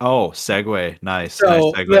 Segue. Nice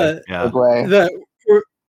So segue. Yeah.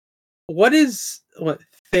 what is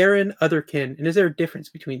Theron, otherkin, and is there a difference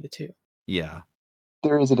between the two? Yeah.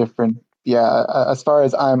 There is a difference. Yeah, as far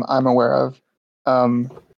as I'm aware of,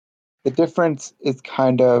 the difference is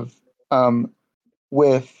kind of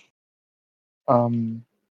with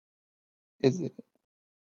is it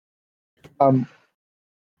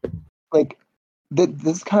like this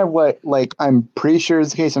is kind of what like I'm pretty sure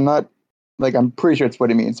is the case. I'm pretty sure it's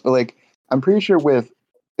what it means, but like I'm pretty sure with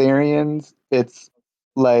Therians it's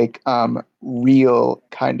like real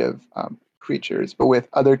kind of creatures, but with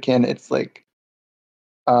otherkin it's like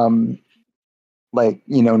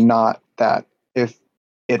not that, if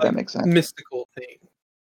that makes sense. Mystical thing,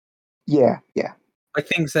 Yeah. like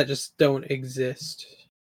things that just don't exist.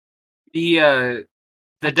 The I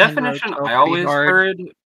can definition roto I pretty always hard. heard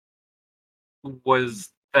was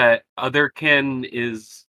that otherkin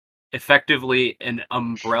is effectively an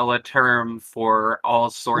umbrella term for all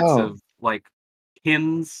sorts Oh. of like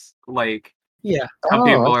kins. Like Yeah, some Oh,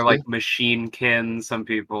 people I are like see. machine kin, some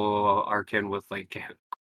people are kin with like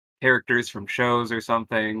characters from shows or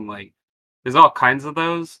something. Like there's all kinds of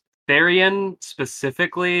those. Therian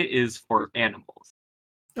specifically is for animals.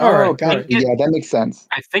 all right, Gotcha. all right. Yeah, that makes sense.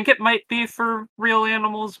 I think it might be for real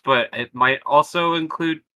animals, but it might also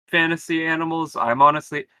include fantasy animals.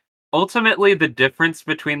 Ultimately, the difference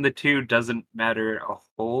between the two doesn't matter a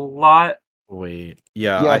whole lot. Wait.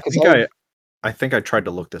 Yeah. Yeah, I 'cause think I think I tried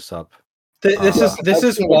to look this up. This Yeah, is this I've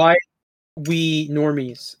is seen it. why we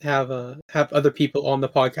normies have other people on the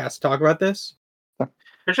podcast to talk about this.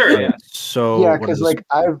 For sure, Right. yeah. So Yeah, what is because this?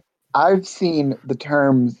 like I've seen the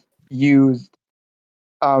terms used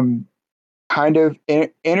kind of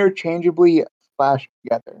interchangeably splashed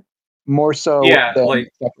together, more so Yeah, than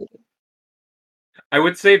like separated. I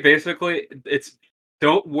would say basically it's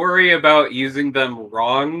don't worry about using them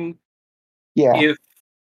wrong. Yeah.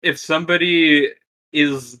 If somebody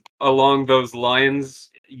is along those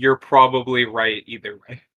lines, you're probably right either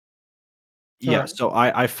way. Yeah. Alright. So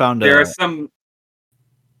I found There a are some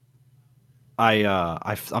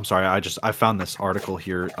I'm sorry. I found this article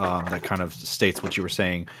here that kind of states what you were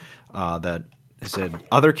saying. That it said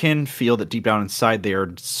otherkin feel that deep down inside they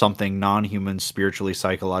are something non-human, spiritually,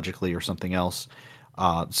 psychologically, or something else.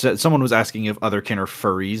 Someone was asking if otherkin are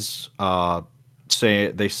furries.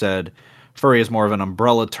 They said furry is more of an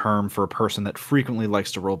umbrella term for a person that frequently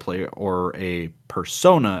likes to roleplay or a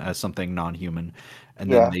persona as something non-human. And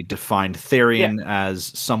then Yeah. they defined Therian as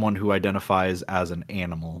someone who identifies as an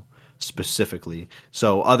animal specifically.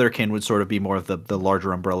 So otherkin would sort of be more of the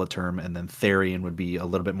larger umbrella term, and then Therian would be a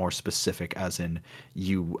little bit more specific, as in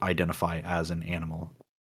you identify as an animal.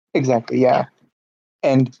 Exactly. Yeah.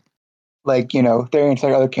 And like Therian,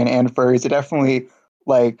 otherkin, and furries, it definitely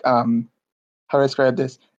like how to describe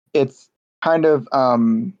this. It's kind of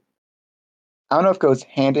I don't know if goes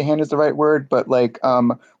hand in hand is the right word, but like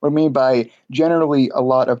what I mean by generally a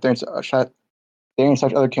lot of Therian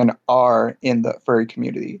otherkin are in the furry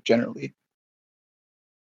community generally.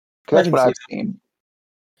 'Cause I that's can what see I've seen.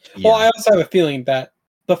 Yeah. Well, I also have a feeling that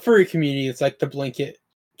the furry community is like the blanket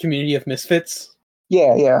community of misfits.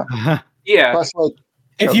 Yeah, yeah. yeah. Plus, like,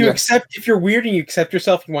 If you're weird and you accept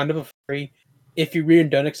yourself, you wind up a furry. If you're weird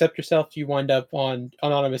and don't accept yourself, you wind up on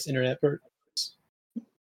anonymous internet birds.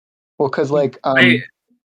 well, because like, I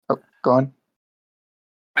go on.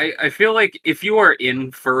 I feel like if you are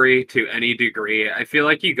in furry to any degree, I feel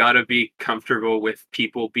like you gotta be comfortable with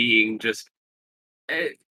people being just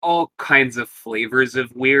all kinds of flavors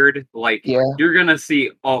of weird. Like Yeah, you're gonna see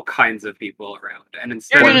all kinds of people around, and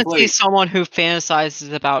instead You're of gonna see like, someone who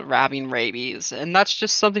fantasizes about grabbing rabies, and that's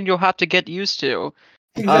just something you'll have to get used to.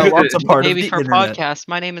 That's a part of Maybe the for internet. podcast,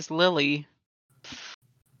 my name is Lily.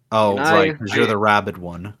 Oh, And right, because you're the rabid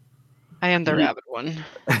one. I am the Mhm. rabbit one.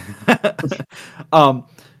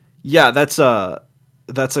 Yeah, that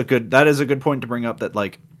is a good point to bring up, that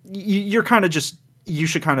like you're kind of just, you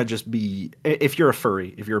should kind of just be, if you're a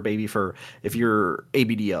furry, if you're a baby fur, if you're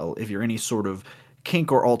ABDL, if you're any sort of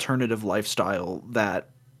kink or alternative lifestyle that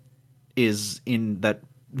is in that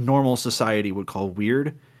normal society would call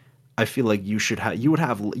weird, I feel like you would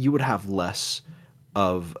have less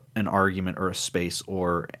of an argument or a space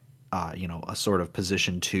or a sort of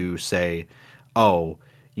position to say, oh,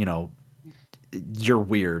 you're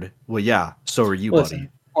weird. Well, yeah, so are you, Listen, buddy.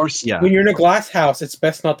 or Yeah, when you're in a glass house, it's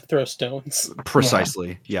best not to throw stones.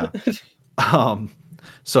 precisely. Yeah.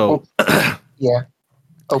 So yeah.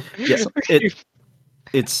 Oh, yeah,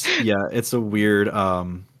 it's a weird.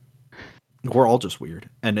 We're all just weird,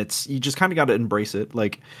 and you just kind of got to embrace it.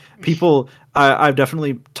 Like people, I've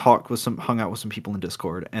definitely hung out with some people in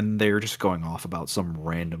Discord, and they're just going off about some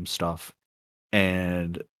random stuff,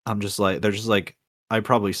 and I'm just like, they're just like, I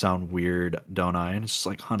probably sound weird, don't I? And it's just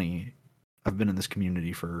like, honey, I've been in this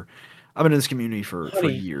community for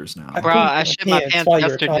Honey, years now. I Bro, pooped I shit my pants while you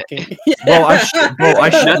were yesterday. talking. Bro, I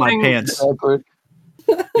shit my Nothing- pants. Exactly.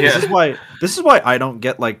 This Yeah. is why I don't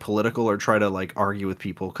get like political or try to like argue with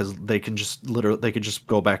people, because they can just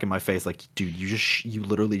go back in my face like, dude, you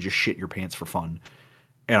literally just shit your pants for fun,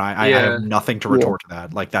 and I Yeah. have nothing to retort to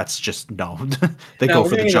that. Like that's just no. They No, go we're for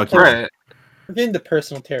the getting into jugular. Right. We're getting to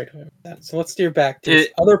personal territory with that. So let's steer back to this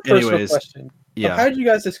other personal anyways, question. Yeah, How did you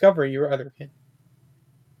guys discover you were otherkin?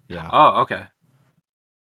 yeah. Oh, okay.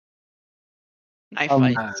 Knife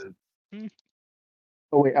Um, fight.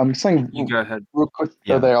 Oh wait, I'm saying You go ahead. real quick.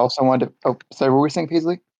 Yeah. They also wanted to. Oh, sorry, what were we saying,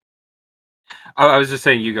 Paisley? I was just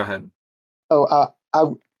saying, you go ahead. Oh, I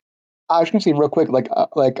was gonna say real quick, like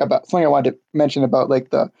about something I wanted to mention about like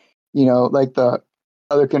the, like the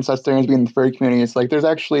otherkin slash Therians being in the furry community. It's like there's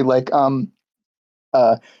actually like otherkin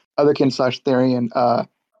slash Therian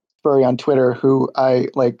furry on Twitter who I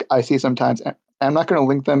see sometimes. And I'm not going to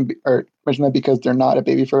link them or mention them because they're not a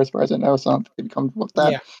baby fur as far as I know, so I don't think they become with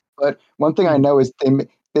that. Yeah. But one thing I know is they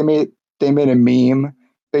made a meme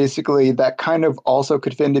basically that kind of also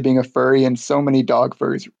could fit into being a furry, and so many dog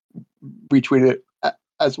furries retweeted it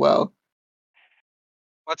as well.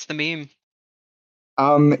 What's the meme?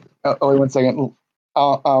 Wait 1 second.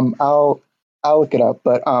 I'll look it up.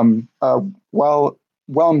 But while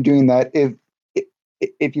I'm doing that,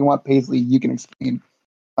 if you want, Paisley, you can explain.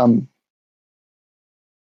 Oh.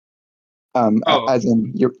 As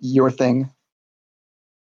in your thing.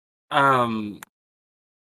 Oh,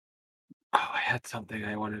 I had something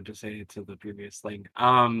I wanted to say to the previous thing.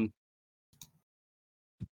 I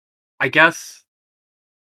guess.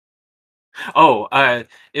 Oh,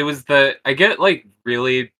 it was I get like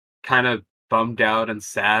really kind of bummed out and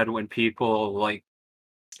sad when people like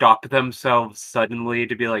stop themselves suddenly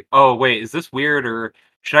to be like, "Oh, wait, is this weird, or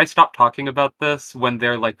should I stop talking about this?" when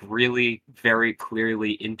they're like really very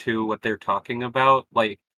clearly into what they're talking about.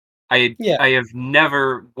 Like I have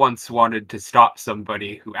never once wanted to stop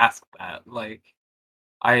somebody who asked that. Like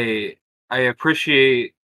I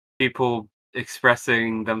appreciate people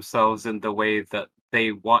expressing themselves in the way that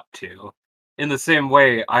they want to. In the same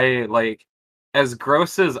way, I like, as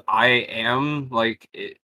gross as I am, like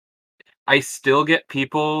I still get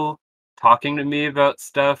people talking to me about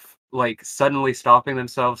stuff, like suddenly stopping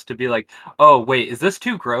themselves to be like, "Oh, wait, is this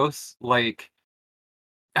too gross?" Like,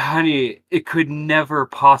 honey, it could never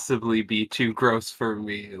possibly be too gross for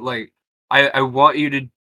me. Like, I want you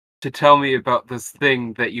to tell me about this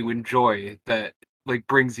thing that you enjoy that like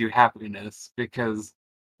brings you happiness, because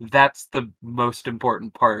that's the most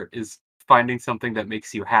important part, is finding something that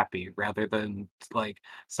makes you happy rather than like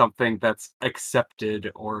something that's accepted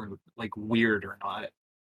or like weird or not.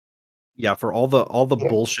 Yeah, for all the Yeah.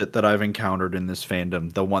 bullshit that I've encountered in this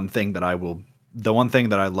fandom, the one thing that I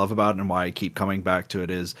love about it and why I keep coming back to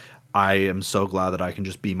it is I am so glad that I can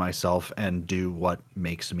just be myself and do what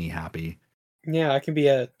makes me happy. Yeah, I can be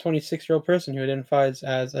a 26-year-old person who identifies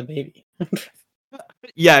as a baby.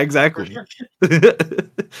 Yeah, exactly.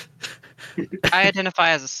 I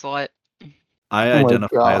identify as a slut. I Oh my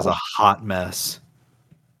identify as a gosh. hot mess.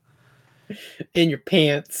 In your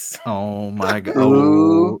pants. Oh my god.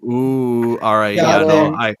 Ooh. All right. Got Yeah, no.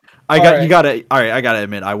 him. I got Alright. you got to. All right, I got to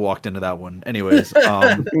admit I walked into that one. Anyways,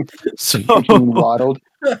 so You mean waddled?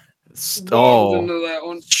 oh that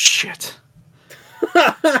one. shit.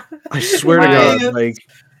 I swear to I- God, like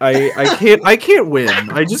I can't win.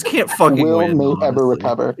 I just can't fucking Will win. may ever honestly.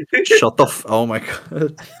 recover. Shut the oh my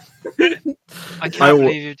god. I can't I will-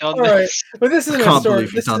 believe you've done Alright, this. but this isn't a Can't story. believe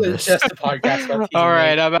you've This done is this. just a podcast about teasing All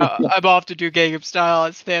right, me. I'm off to do Gangnam Style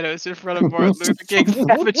as Thanos in front of Martin Luther King's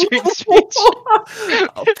damaging speech.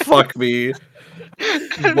 Oh, fuck me.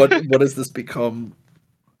 What has this become?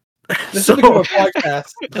 This So- is become a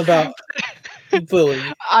podcast about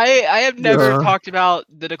bullying. I have never Yeah. talked about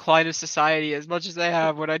the decline of society as much as I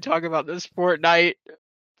have when I talk about this Fortnite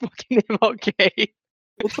fucking MLK.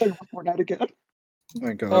 We'll play Fortnite again. Oh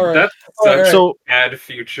my god. Alright. That's Alright. such So a bad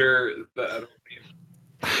future that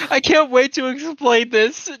I can't wait to explain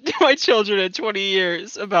this to my children in 20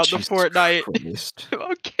 years about Jesus the Fortnite Christ.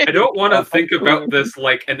 MLK. I don't want to think about this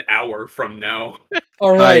like an hour from now.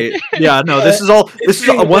 Alright. Yeah, no, this is all this is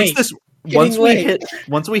getting once late. this Getting late.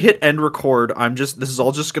 once we hit end record, this is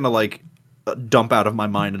all just gonna like dump out of my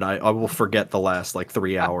mind, and I will forget the last like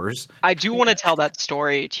 3 hours. I do want to tell that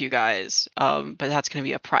story to you guys, but that's gonna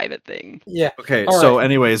be a private thing. Yeah. Okay, All so right.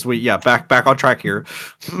 anyways, back on track here.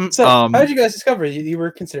 So, how did you guys discover you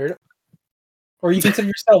were considered, or you consider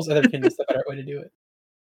yourselves otherkin? Is the better way to do it.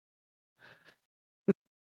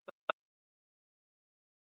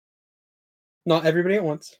 Not everybody at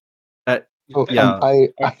once. Oh, Yeah. I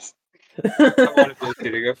wanted those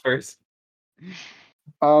two to go first.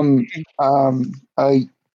 You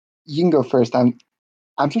can go first. I'm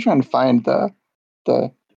just trying to find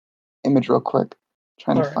the image real quick.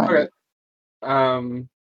 Trying to Alright. find Okay. it.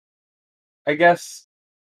 I guess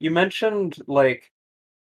you mentioned like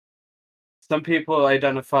some people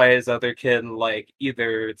identify as otherkin, like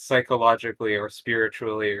either psychologically or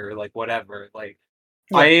spiritually or like whatever. Like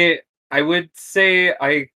Yeah. I would say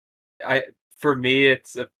I for me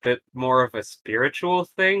it's a bit more of a spiritual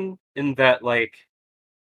thing in that like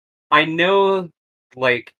I know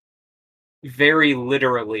like very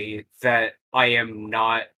literally that I am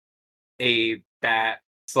not a bat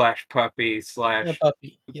slash puppy A slash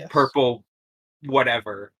puppy. Yes. purple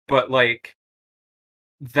whatever, but like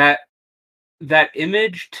that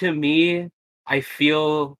image to me I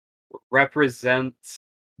feel represents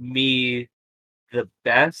me the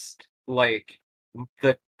best, like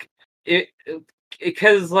the it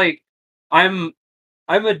because like i'm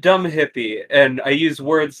I'm a dumb hippie and I use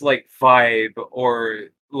words like vibe or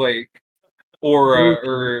like aura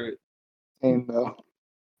or Same though.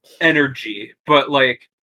 energy, but like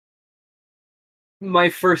my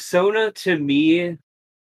fursona to me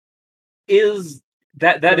is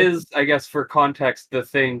that is, I guess, for context, the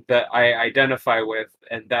thing that I identify with,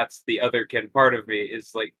 and that's the otherkin part of me,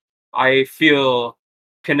 is like I feel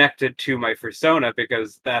connected to my persona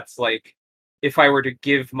because that's like if I were to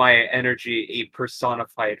give my energy a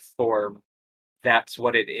personified form, that's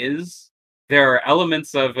what it is. There are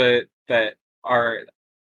elements of it that are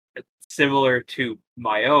similar to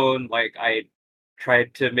my own, like I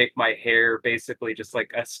tried to make my hair basically just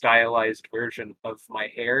like a stylized version of my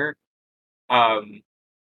hair. um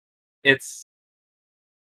it's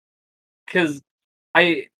because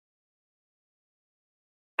I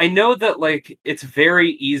I know that like it's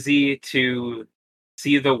very easy to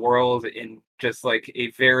see the world in just like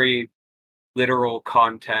a very literal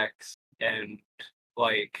context, and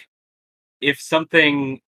like if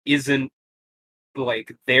something isn't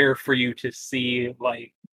like there for you to see,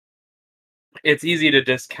 like it's easy to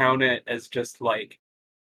discount it as just like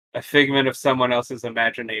a figment of someone else's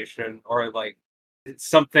imagination, or like it's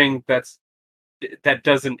something that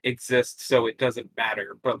doesn't exist so it doesn't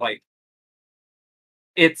matter, but like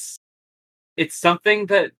it's it's something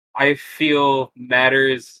that I feel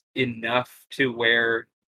matters enough to where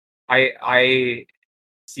I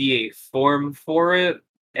see a form for it,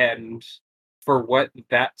 and for what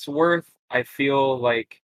that's worth, I feel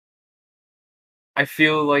like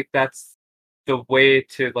that's the way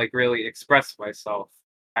to like really express myself.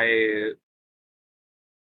 I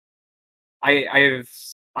I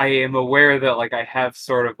am aware that like I have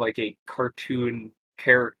sort of like a cartoon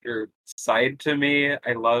character side to me.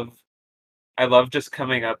 I love just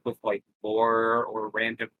coming up with like lore or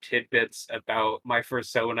random tidbits about my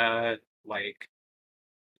persona. Like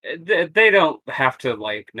they don't have to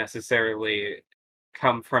like necessarily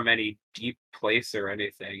come from any deep place or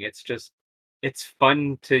anything. It's just it's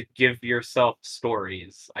fun to give yourself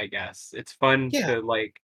stories, I guess. It's fun Yeah. to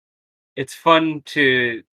like it's fun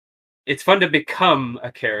to it's fun to become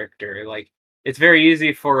a character. Like it's very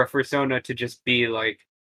easy for a persona to just be like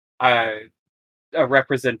a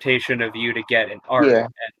representation of you to get in art. Yeah.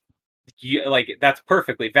 And you like that's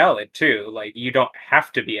perfectly valid too. Like you don't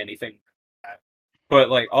have to be anything like that. But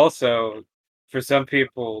like also for some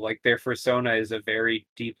people, like their persona is a very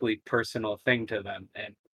deeply personal thing to them.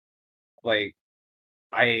 And like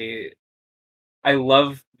I I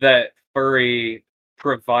love that furry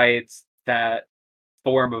provides that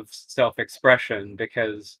form of self-expression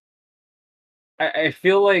because I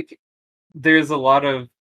feel like there's a lot of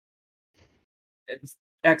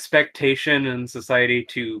expectation in society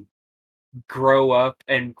to grow up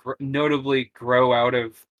and notably grow out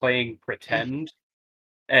of playing pretend,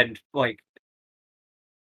 and like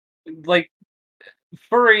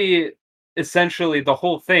furry, essentially the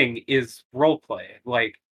whole thing is role play.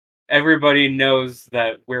 Like everybody knows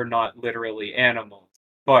that we're not literally animals,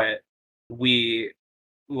 but we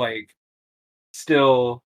like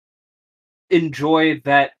still enjoy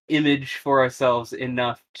that image for ourselves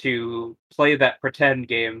enough to play that pretend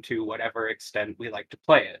game to whatever extent we like to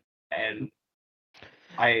play it. And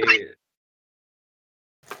I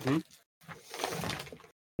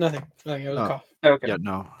Nothing. It was a cough. okay. Yeah,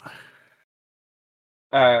 no.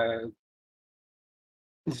 Uh,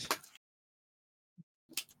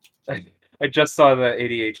 I just saw the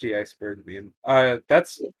ADHD iceberg meme.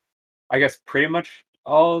 That's, I guess, pretty much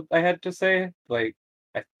all I had to say. Like,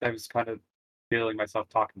 I was kind of feeling myself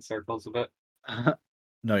talk in circles a bit.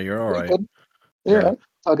 No, you're all Pretty right. good. You're Yeah. right.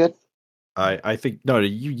 It's all good. I think no,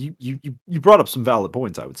 you brought up some valid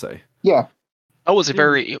points, I would say. Yeah. That was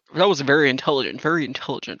very intelligent. Very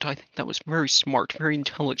intelligent. I think that was very smart. Very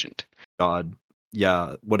intelligent. God.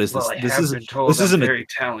 Yeah. What is this? Well, I This have is been told this I'm isn't very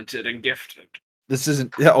talented and gifted. this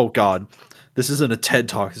isn't yeah, oh God. This isn't a TED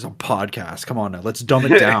Talk, it's a podcast. Come on now, let's dumb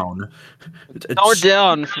it down. Power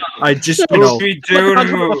down. I just We do.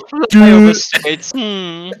 Flyover states.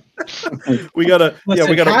 we gotta Listen,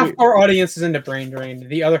 we gotta half our audience is into brain drain.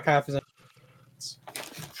 The other half is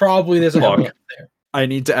probably there's a Fuck. hole there. I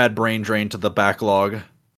need to add brain drain to the backlog.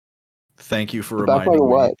 Thank you for The reminding backlog of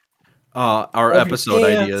me. what? Our Of episode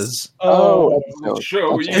dance. ideas. Oh, I'll episode.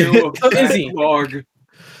 show Okay. you a So, Izzy. backlog.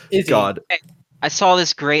 Izzy, God. I saw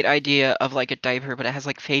this great idea of like a diaper, but it has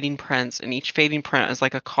like fading prints, and each fading print is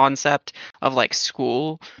like a concept of like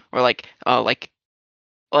school or like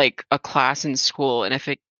a class in school. And if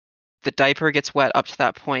the diaper gets wet up to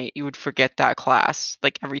that point, you would forget that class,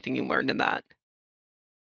 like everything you learned in that.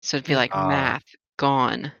 So it'd be like math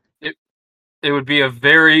gone. It would be a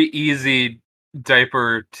very easy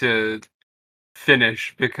diaper to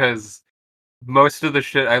finish because most of the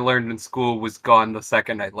shit I learned in school was gone the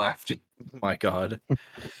second I left. Oh my God.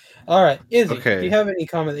 all right, Izzy, do Okay. you have any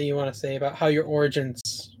comment that you want to say about how your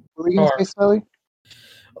origins? What were you gonna say, Sally?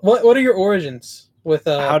 What are your origins with?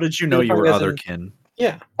 How did you know you were As in- otherkin?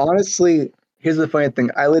 Yeah, Honestly, here's the funny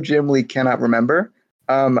thing. I legitimately cannot remember.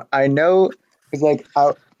 I know because when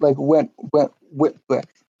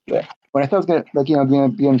I thought I was gonna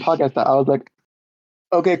be in podcast, I was like,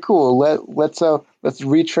 okay, cool. Let's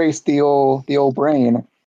retrace the old brain,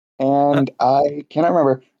 and I cannot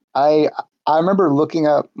remember. I remember looking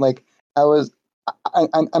up I was I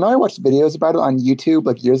know I watched videos about it on YouTube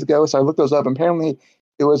like years ago, so I looked those up. And apparently,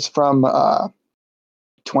 it was from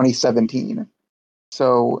 2017.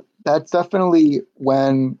 So that's definitely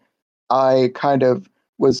when I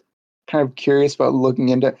was kind of curious about looking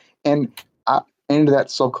into and into that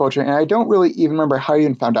subculture. And I don't really even remember how I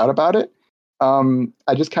even found out about it.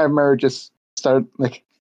 I just kind of remember just started it's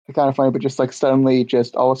kind of funny, but just suddenly,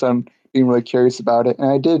 just all of a sudden being really curious about it.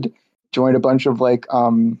 And I did join a bunch of you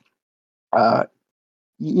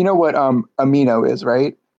know what amino is,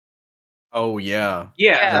 right? Oh yeah.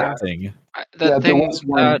 Yeah. That thing. The thing was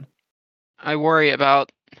one. that I worry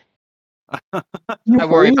about. You I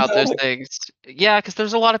worry about about those it? things. Yeah, because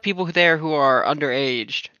there's a lot of people there who are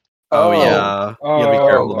underaged. Oh yeah. You gotta be Oh,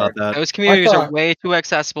 careful Lord. about that. Those communities are thought- way too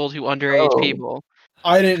accessible to underage Oh. people.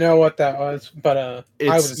 I didn't know what that was, but I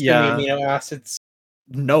It's- was skimming yeah. amino acids.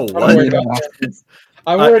 No, I'm what? worried about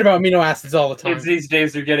I'm worried about amino acids all the time. Kids these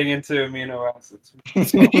days are getting into amino acids.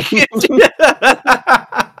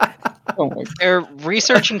 Oh my They're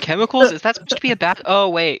researching chemicals? Is that supposed to be a bad? Oh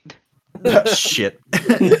wait. Shit.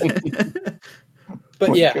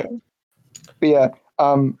 But yeah, God. But yeah,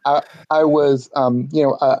 I was out in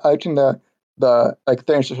the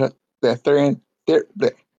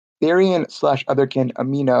Therian/otherkin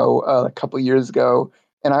amino a couple years ago,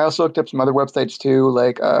 and I also looked up some other websites too.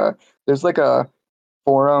 There's a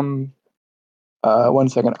forum. One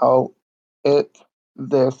second,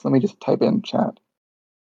 Let me just type in chat.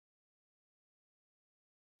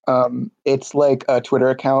 It's like a Twitter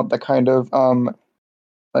account that kind of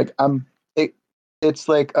it's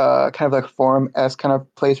kind of like a forum-esque kind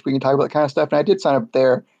of place where you can talk about that kind of stuff. And I did sign up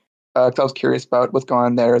there because I was curious about what's going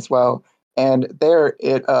on there as well. And there,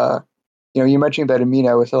 you mentioned that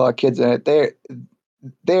amino with a lot of kids in it. There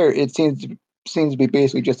it seems to be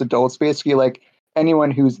basically just adults. Basically,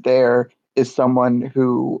 anyone who's there is someone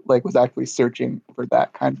who was actually searching for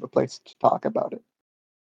that kind of a place to talk about it.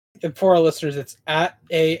 and for our listeners, it's at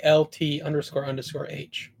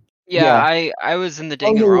ALT__H. Yeah, Yeah. I was in the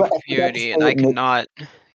Oh, yeah, Danganronpa I forgot to community, say and it, I could Nick. not.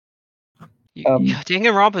 Um,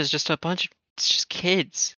 Danganronpa is just a bunch. It's just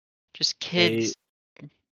kids. Just kids.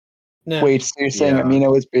 Now, Wait, so you're saying Yeah.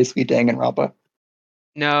 amino is basically Danganronpa?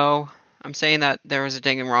 No, I'm saying that there was a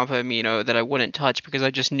Danganronpa amino that I wouldn't touch because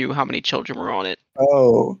I just knew how many children were on it.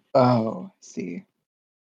 Oh, see.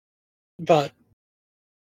 but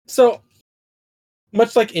so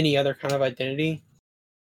much like any other kind of identity,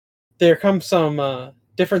 there comes some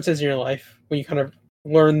differences in your life when you kind of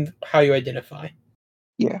learn how you identify.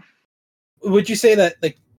 Yeah. Would you say that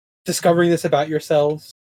discovering this about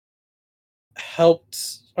yourselves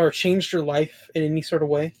helped or changed your life in any sort of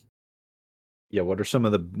way? Yeah, what are some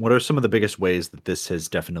of the biggest ways that this has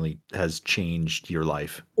changed your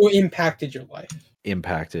life? Or impacted your life?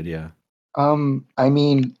 Impacted, yeah. I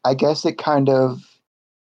mean, I guess I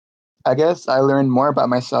learned more about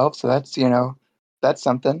myself, so that's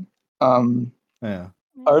something. Yeah.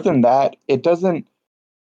 Other than that, it doesn't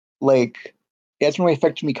really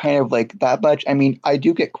affect me kind of like that much. I mean, I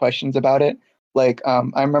do get questions about it. I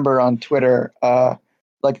remember on Twitter,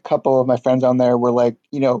 like a couple of my friends on there were like,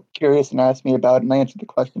 curious and asked me about it, and I answered the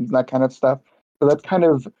questions and that kind of stuff. So that's kind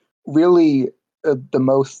of really the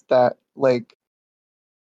most that like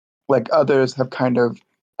others have kind of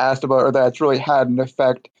asked about, or that's really had an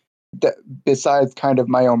effect that besides kind of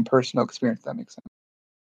my own personal experience. If that makes sense.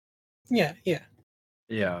 Yeah.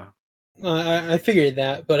 Yeah. I figured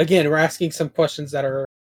that, but again, we're asking some questions that are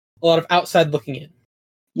a lot of outside looking in.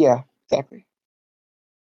 Yeah, exactly.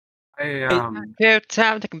 There are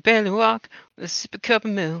times I can barely walk with a sip of cup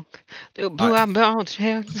of milk. They'll blue out bones,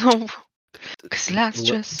 hair, cause life's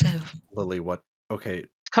just so. Lily, what? Okay.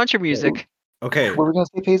 Country music Okay. What were we gonna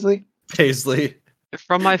say, Paisley? Paisley.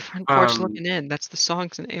 from my front porch looking in. That's the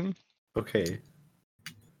song's name. Okay.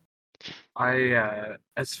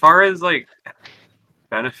 As far as like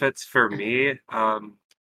benefits for me,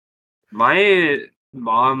 my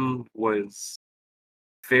mom was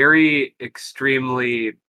very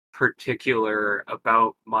extremely particular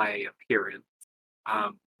about my appearance.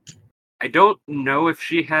 I don't know if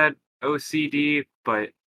she had OCD, but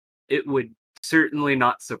it would certainly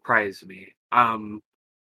not surprise me.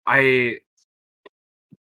 I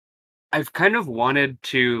I've kind of wanted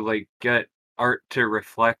to like get art to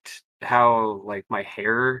reflect how like my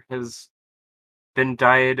hair has been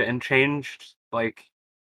dyed and changed like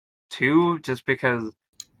too, just because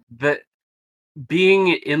the being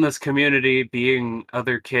in this community, being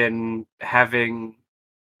otherkin, having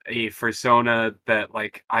a persona that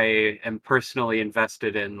like I am personally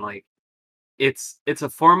invested in, like it's a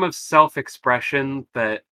form of self-expression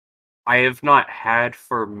that I have not had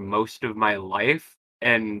for most of my life,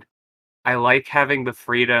 and I like having the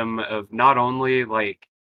freedom of not only like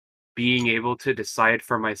being able to decide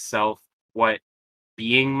for myself what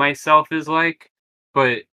being myself is like,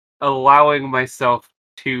 but allowing myself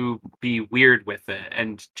to be weird with it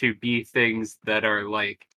and to be things that are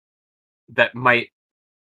like that might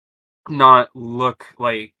not look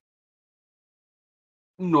like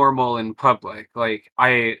normal in public. Like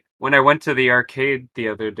when I went to the arcade the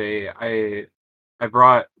other day, I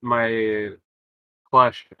brought my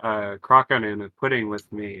plush crocodile and pudding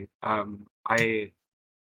with me. I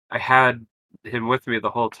had him with me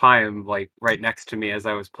the whole time, like right next to me as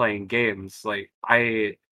I was playing games. Like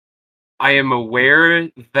I am aware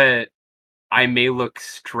that I may look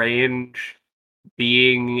strange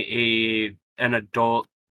being an adult,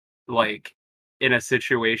 like in a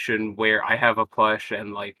situation where I have a plush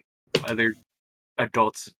and like other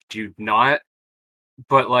adults do not.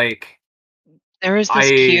 But like There is this I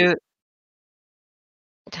cute.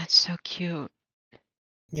 That's so cute.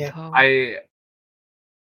 Yeah. Oh. I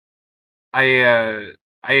I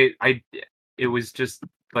I it was just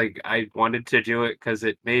like I wanted to do it because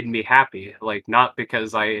it made me happy, like not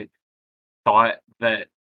because I thought that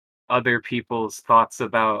other people's thoughts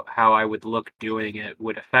about how I would look doing it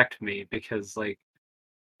would affect me, because like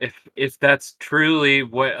if that's truly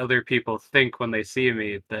what other people think when they see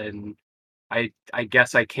me, then I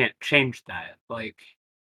guess I can't change that. Like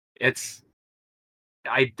it's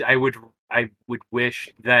I would wish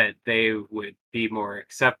that they would be more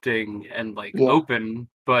accepting and like Yeah. open,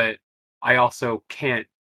 but I also can't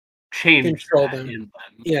change Control that them. in them.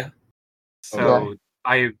 Yeah. So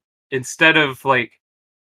I instead of like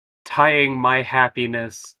tying my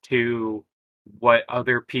happiness to what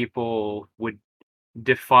other people would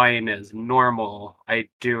define as normal, I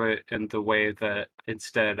do it in the way that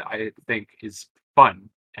instead I think is fun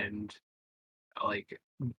and like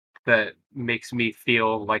that makes me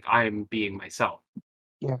feel like I'm being myself.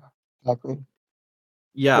 Yeah, exactly.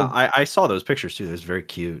 Yeah, Well- I saw those pictures too. It was very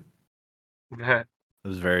cute. Yeah. It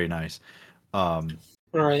was very nice. All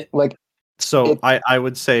right. Like, So It- I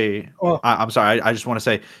would say Oh, I'm sorry. I just want to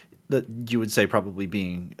say that you would say probably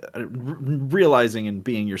being realizing and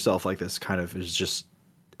being yourself like this kind of has just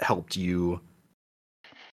helped you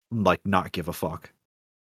like not give a fuck,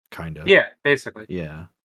 kind of. Yeah, basically. Yeah.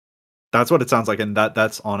 That's what it sounds like, and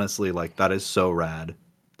that's honestly like that is so rad.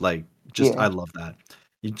 Like just Yeah. I love that.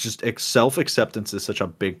 You just self-acceptance is such a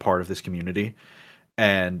big part of this community,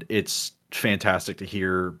 and it's fantastic to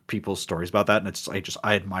hear people's stories about that, and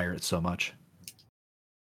I admire it so much.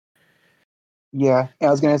 Yeah, and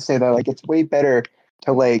I was gonna say that like it's way better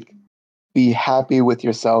to like be happy with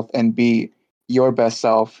yourself and be your best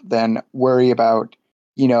self than worry about,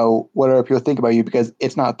 what other people think about you, because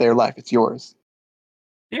it's not their life, it's yours.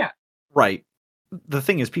 Right. The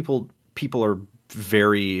thing is, people are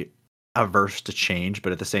very averse to change,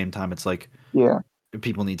 but at the same time, it's like Yeah.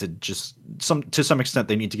 people need to just to some extent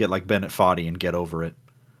they need to get like Bennett Foddy and get over it.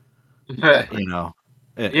 You know.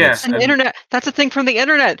 Yeah. An internet. That's a thing from the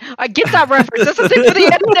internet. I get that reference. That's a thing from the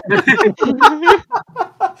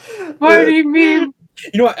internet. What do you mean?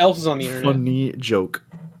 You know what else is on the internet? Funny joke.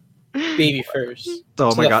 Baby first.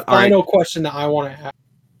 Oh my the god! All right. final question that I want to ask.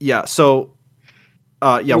 Yeah. So.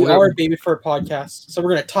 Yeah. We are a Baby Fur podcast, so we're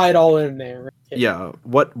gonna tie it all in there. Okay. Yeah.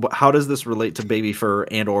 What? How does this relate to baby fur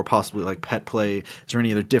and or possibly like pet play? Is there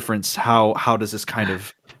any other difference? How does this kind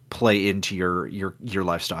of play into your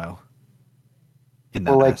lifestyle? In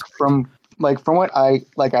that Well, aspect? from what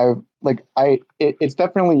it's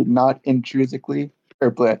definitely not intrinsically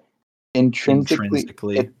but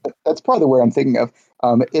intrinsically. That's probably the word I'm thinking of.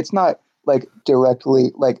 It's not like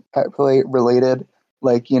directly like pet play related,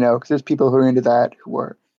 because there's people who are into that who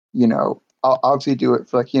are, obviously do it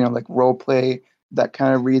for like role play, that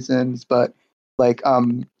kind of reasons, but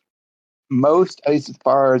most, at least as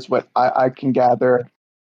far as what I can gather,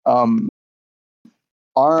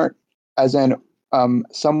 aren't, as in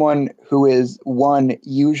someone who is one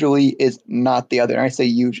usually is not the other. And I say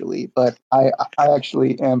usually, but I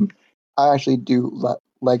actually am. I actually do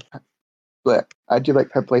like, but I do like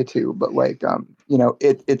pet play too. But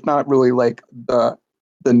it's not really like the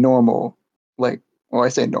normal, I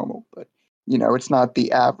say normal, but it's not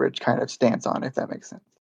the average kind of stance on it, if that makes sense.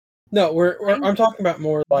 No, I'm talking about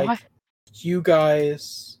more like What? you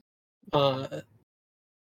guys. Why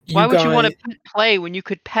would you want to pet play when you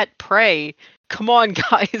could pet prey? Come on,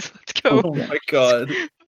 guys, let's go. Oh my god. Let's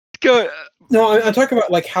go. No, I'm talking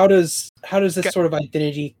about like how does this sort of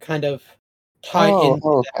identity kind of tie in?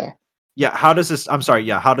 Okay. Yeah, how does this? I'm sorry.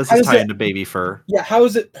 Yeah, how does this tie into baby fur? Yeah, how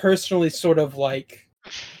is it personally sort of like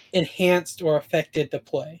enhanced or affected the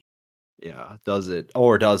play? Yeah, does it,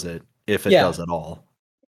 or does it? If it does at all.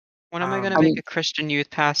 When am I gonna make a Christian youth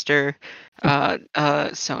pastor?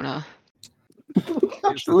 Sona.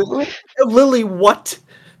 Lily, what?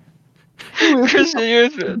 Christian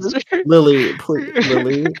youth pastor. Lily,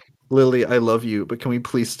 please, Lily, I love you, but can we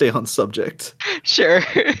please stay on subject? Sure.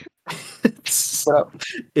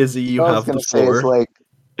 Izzy, you have the floor.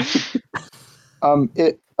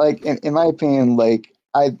 It in my opinion,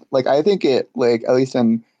 I think it, at least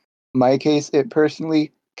in my case, it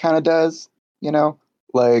personally kind of does, how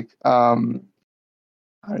to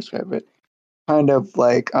describe it, kind of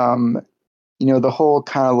the whole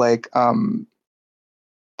kind of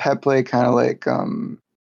pet play, kind of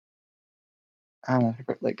I don't know,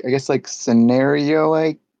 I guess scenario,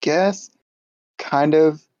 I guess, kind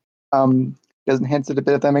of doesn't hint it a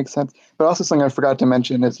bit, if that makes sense. But also something I forgot to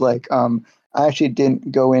mention is I actually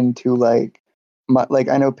didn't go into my,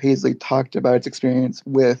 I know Paisley talked about its experience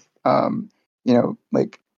with actually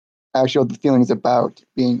the feelings about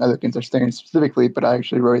being otherkin such things specifically, but I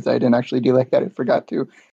actually wrote that I didn't actually do that. I forgot to.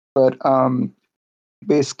 But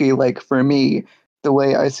basically, for me, the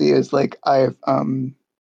way I see it is I've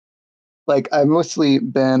mostly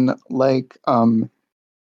been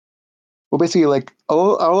basically a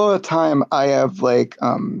lot of the time I have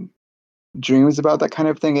dreams about that kind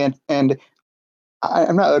of thing, and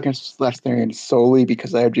I'm not looking /therian solely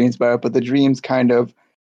because I have dreams about it, but the dreams kind of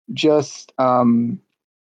just how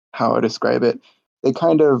I describe it, they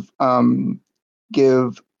kind of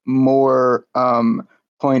give more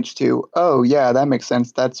points to, oh yeah, that makes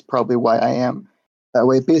sense, that's probably why I am that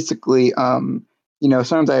way. Basically,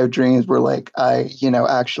 sometimes I have dreams where I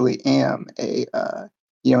actually am a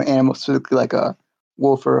animal, specifically like a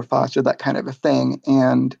wolf or a fox or that kind of a thing,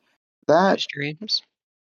 and that dreams.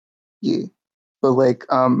 Yeah, but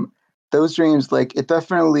those dreams, it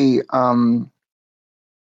definitely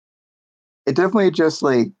just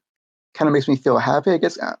kind of makes me feel happy, I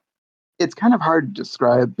guess. It's kind of hard to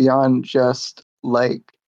describe beyond just I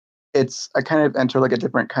kind of enter a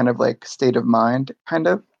different kind of state of mind, kind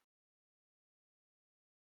of.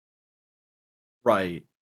 Right.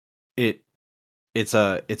 It's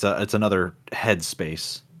another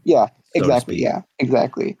headspace. Yeah, so exactly. Yeah,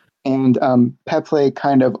 exactly. And pet play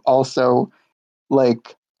kind of also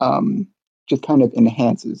just kind of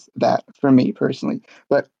enhances that for me personally.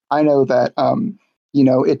 But I know that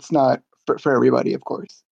it's not for everybody, of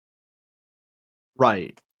course.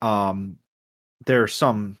 Right. There are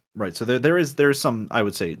some, right. So there's some, I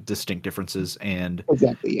would say, distinct differences, and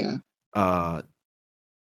exactly, yeah.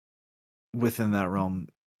 Within that realm.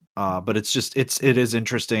 But it is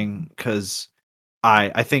interesting because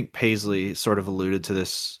I think Paisley sort of alluded to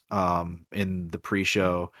this in the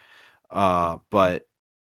pre-show, but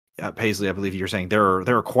Paisley, I believe you're saying there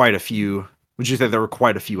are quite a few. Would you say there were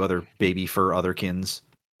quite a few other baby fur otherkins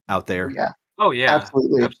out Oh, there? yeah, Oh yeah,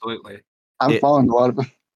 absolutely. absolutely. I'm It- following a lot of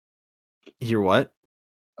them. You're what?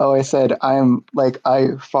 Oh, I said I'm like I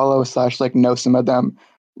follow / like know some of them.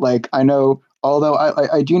 Like I know, although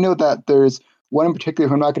I do know that there's one in particular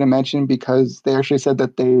who I'm not going to mention because they actually said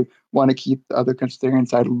that they want to keep the other conspiracy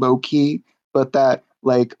side low key, but that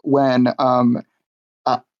like when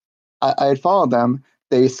I, I had followed them,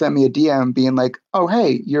 they sent me a DM being like, "Oh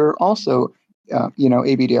hey, you're also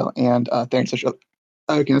ABDL and things such."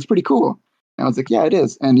 Okay, that's pretty cool. And I was like, "Yeah, it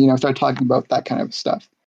is," and started talking about that kind of stuff.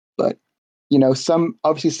 But some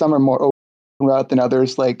obviously some are more open route than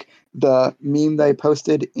others. Like the meme that I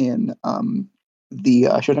posted in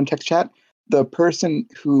the Showdown text chat, the person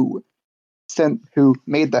who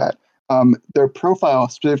made that, their profile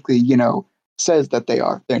specifically, says that they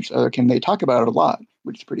are. Can they talk about it a lot,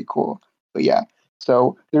 which is pretty cool. But yeah,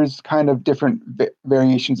 so there's kind of different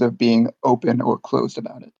variations of being open or closed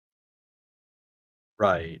about it.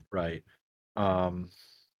 Right, right. Um,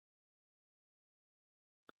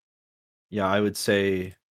 yeah, I would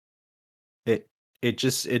say it.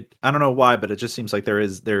 It. I don't know why, but it just seems like there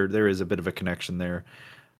is a bit of a connection there.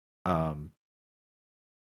 Um,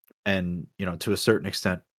 and to a certain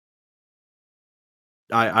extent,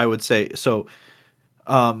 I would say so.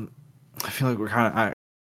 I feel like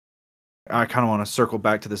I kind of want to circle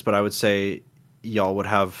back to this, but I would say y'all would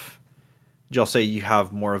have y'all say you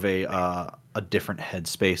have more of a different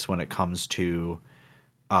headspace when it comes to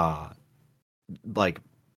uh like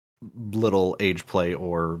little age play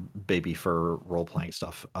or baby fur role playing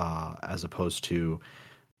stuff as opposed to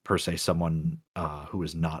per se someone who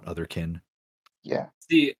is not otherkin. Yeah.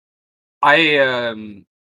 See, I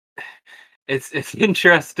it's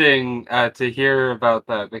interesting to hear about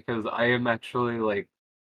that because I am actually like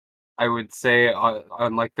I would say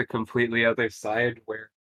on like the completely other side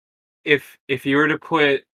where if you were to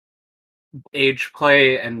put age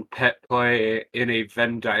play and pet play in a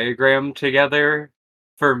Venn diagram together,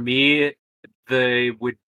 for me the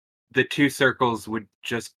two circles would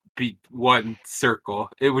just be one circle.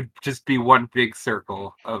 It would just be one big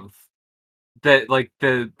circle of that like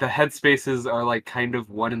the headspaces are like kind of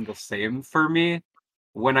one and the same for me.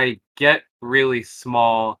 When I get really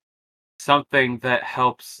small, something that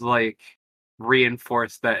helps like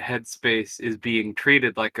reinforce that headspace is being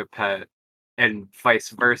treated like a pet and vice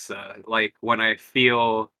versa. Like when I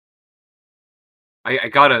feel I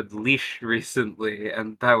got a leash recently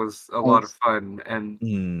and that was a lot of Nice. fun and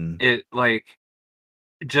Mm. it like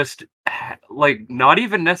just like not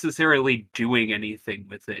even necessarily doing anything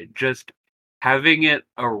with it, just having it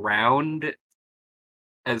around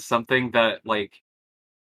as something that like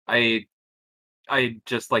I I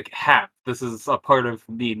just like have. This is a part of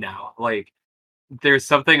me now. Like there's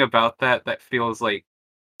something about that that feels like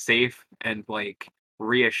safe and like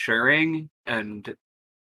reassuring and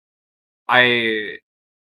I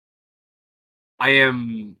I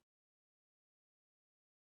am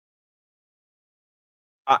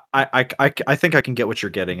I think I can get what you're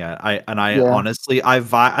getting at. I Yeah. honestly I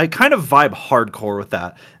kind of vibe hardcore with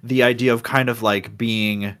that. The idea of kind of like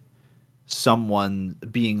being someone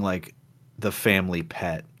being like the family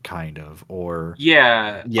pet kind of, or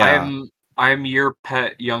yeah, yeah, I'm your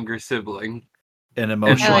pet younger sibling an and I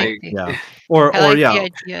emotional, like like the yeah, I or like the yeah,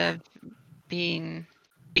 idea of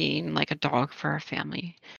being like a dog for a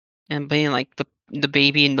family and being like the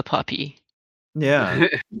baby and the puppy. yeah.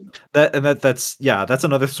 That's yeah, that's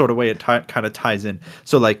another sort of way it kind of ties in.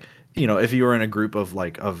 So like, if you were in a group of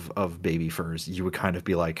like of baby furs, you would kind of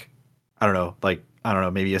be like, I don't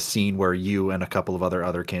know, maybe a scene where you and a couple of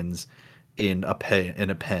otherkins in a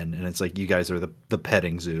pen, and it's like you guys are the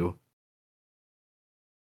petting zoo.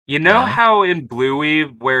 You You know know? how in Bluey,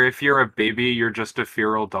 where if you're a baby, you're just a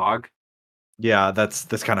feral dog? Yeah, that's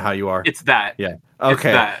kind of how you are. It's that. Yeah. It's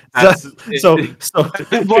Okay. that. So That's so it. so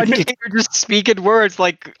Why can't you just speak in words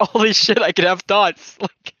like holy shit? I can have thoughts.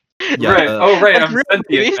 Like yeah. Right. Oh, right. that's I'm real, sentient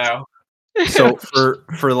babies. now. So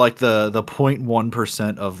for like the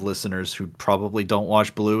 0.1% of listeners who probably don't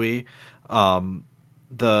watch Bluey, um,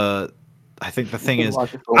 the I think the You thing can is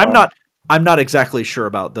watch it for a I'm while. not I'm not exactly sure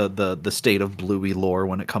about the state of Bluey lore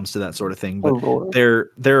when it comes to that sort of thing, Oh but Lord.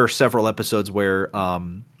 there are several episodes where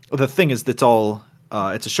the thing is that's all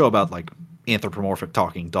it's a show about like anthropomorphic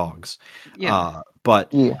talking dogs, Yeah.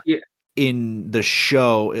 but Yeah. Yeah. in the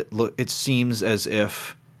show it seems as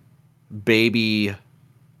if baby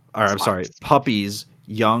or I'm sorry, Spots.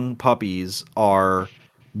 young puppies are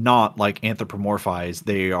not like anthropomorphized.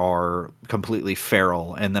 They are completely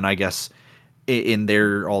feral, and then I guess in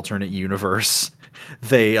their alternate universe,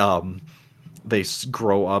 they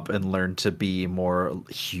grow up and learn to be more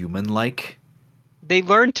human-like. They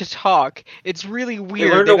learn to talk. It's really They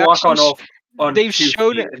weird. learn to They've walk actually on they've 2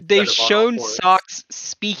 shown feet instead they've of on all shown fours. Socks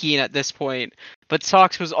speaking at this point, but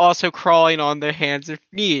Socks was also crawling on their hands and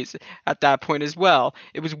knees at that point as well.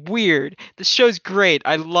 It was weird. The show's great.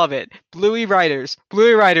 I love it. Bluey Writers,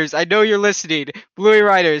 I know you're listening. Bluey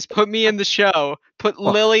Writers, put me in the show. Put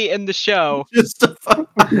Lily in the show. Just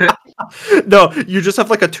no, you just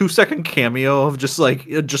have like a 2-second cameo of just like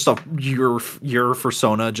your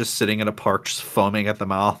persona just sitting in a park, just foaming at the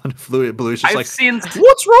mouth, and Blue's just I've like, seen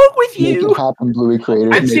 "What's wrong with Make you?" it happen, Bluey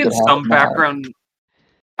creators. I've Make seen it happen some now. background.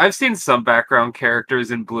 I've seen some background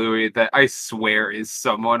characters in Bluey that I swear is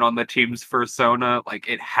someone on the team's persona. Like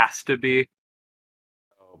it has to be.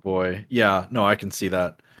 Oh boy, yeah, no, I can see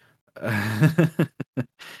that.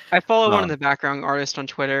 I follow one of Um, the background artists on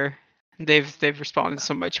Twitter. They've responded to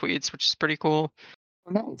some of my tweets, which is pretty cool.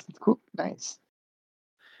 Oh, nice. It's cool. Nice.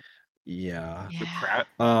 yeah. The Yeah. Pratt.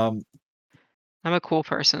 I'm a cool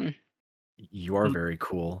person. You are very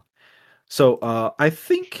cool. So, I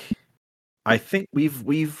think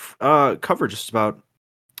we've covered just about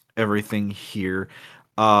everything here.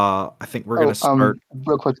 I think we're gonna start.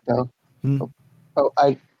 Real quick though. Hmm? Oh,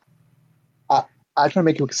 I just want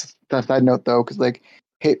to make a side note though, because like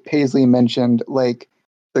Paisley mentioned like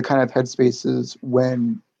the kind of headspaces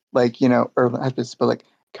when like or not headspaces, but like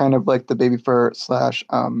kind of like the baby fur slash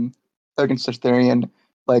against Therian,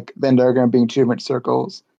 like Venn diagram being 2 different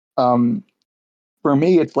circles. For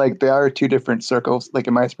me, it's like they are 2 different circles, like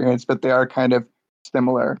in my experience, but they are kind of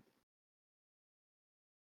similar.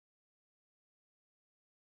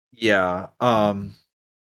 Yeah.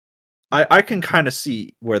 I can kind of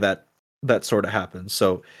see where that sort of happens.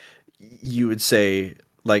 So you would say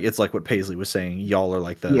like it's like what Paisley was saying. Y'all are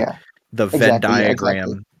like Yeah, the Venn exactly. Yeah,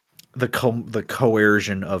 diagram, exactly. the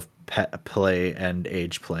coercion of pet play and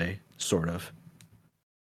age play, sort of.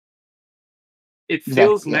 It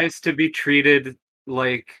feels Exactly. Yeah. nice to be treated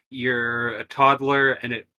like you're a toddler,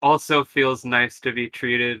 and it also feels nice to be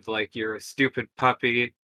treated like you're a stupid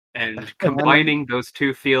puppy. And combining those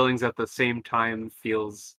 2 feelings at the same time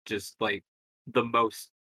feels just like the most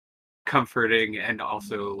comforting and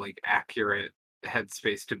also like accurate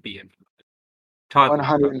headspace to be in. Toddler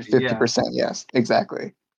puppy, yeah. 150%. Yes,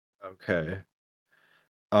 exactly. Okay.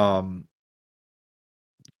 Um.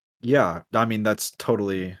 Yeah. I mean, that's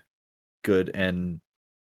totally good, and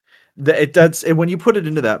when you put it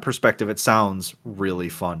into that perspective, it sounds really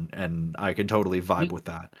fun, and I can totally vibe with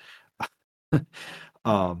that.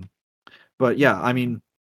 um. But yeah, I mean,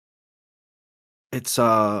 it's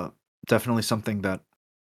definitely something that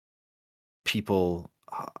people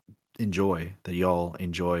enjoy, that y'all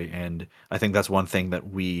enjoy, and I think that's one thing that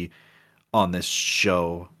we on this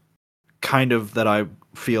show kind of that I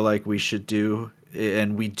feel like we should do,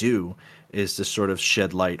 and we do, is to sort of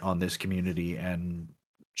shed light on this community and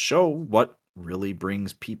show what really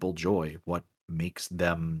brings people joy, what makes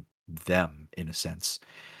them them in a sense.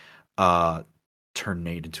 Turn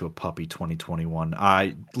Nate into a puppy 2021.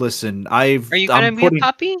 I listen, Are you gonna be a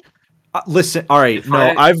puppy? Listen, all right. If No,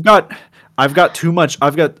 I- I've got too much.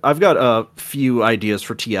 I've got a few ideas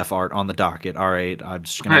for TF art on the docket. All right, I'm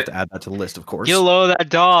just gonna have to add that to the list, of course. Get a load of that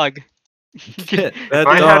dog. Get that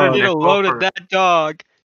I had a dog. Get a nickel load for- of that dog.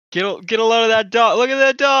 Get a load of that dog. Look at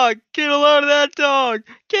that dog. Get a load of that dog.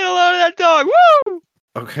 Get a load of that dog. Woo!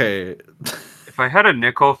 Okay. If I had a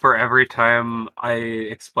nickel for every time I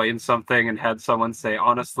explained something and had someone say,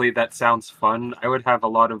 honestly, that sounds fun, I would have a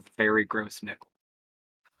lot of very gross nickels.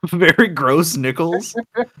 Very gross nickels.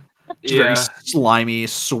 Very Yeah. slimy,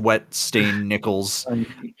 sweat stained nickels.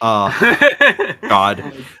 God.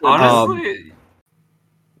 Honestly,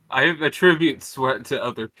 I attribute sweat to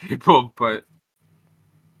other people, but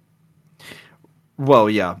Well,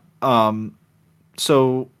 yeah.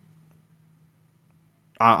 So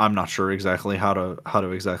I'm not sure exactly how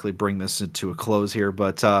to exactly bring this into a close here,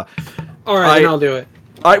 but All right, then I'll do it.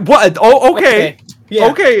 What? Oh, okay. Yeah.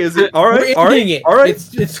 Okay, is it all right? We're All ending right. it. All right.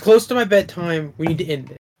 It's close to my bedtime. We need to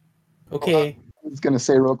end it. Okay. I was gonna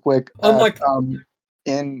say real quick. Unlike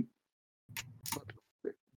In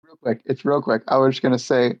real quick, it's real quick. I was just gonna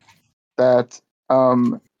say that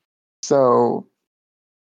so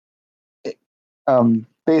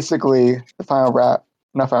basically the final wrap,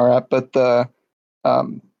 not final wrap, but the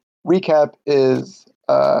recap is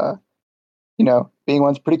being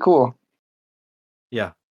one's pretty cool.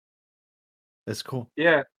 Yeah. It's cool.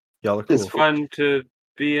 yeah, Y'all are cool. it's fun to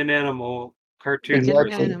be an animal cartoon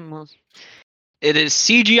Exactly. person. Animals. It is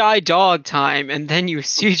CGI dog time, and then you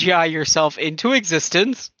CGI yourself into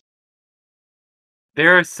existence.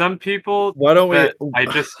 There are some people Why don't that we? I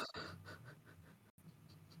just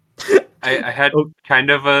I had Oh. kind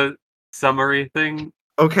of a summary thing.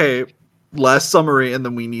 Okay, last summary, and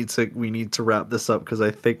then we need to wrap this up because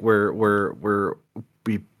I think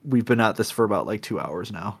we've been at this for about like 2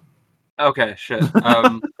 hours now. Okay, shit.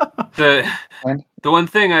 The one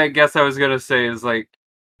thing I guess I was gonna say is like,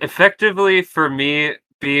 effectively for me,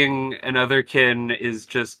 being an otherkin is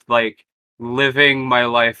just like living my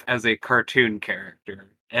life as a cartoon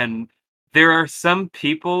character. And there are some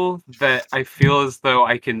people that I feel as though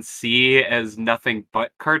I can see as nothing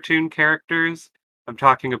but cartoon characters. I'm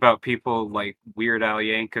talking about people like Weird Al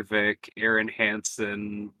Yankovic, Aaron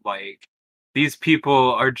Hansen, like these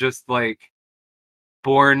people are just like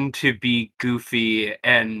born to be goofy,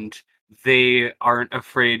 and they aren't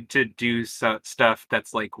afraid to do stuff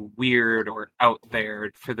that's like weird or out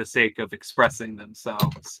there for the sake of expressing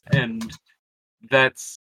themselves. And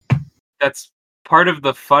that's that's part of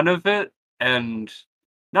the fun of it, and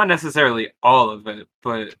not necessarily all of it,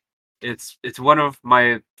 but it's one of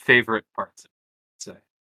my favorite parts, I'd say.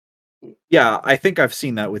 Yeah, I think I've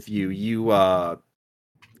seen that with you.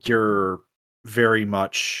 You're very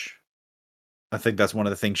much. I think that's one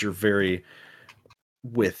of the things you're very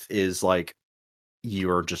with is like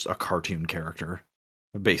you're just a cartoon character,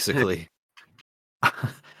 basically.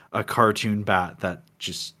 A cartoon bat that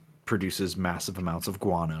just produces massive amounts of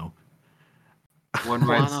guano. One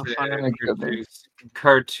might Guano say fire. I produce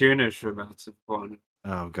cartoonish amounts of fun.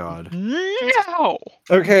 Oh god. No.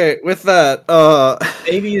 Okay, with that,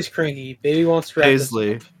 Baby is cranky. Baby wants to wrap this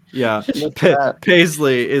Paisley. up. Yeah. Look at that.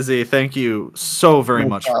 Paisley, Izzy, thank you so very No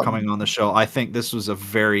much for problem. coming on the show. I think this was a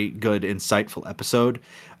very good, insightful episode. It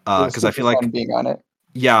was Because I super feel like fun being on it.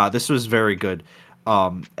 yeah, this was very good.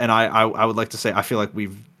 And I would like to say I feel like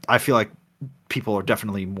people are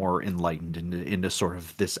definitely more enlightened into sort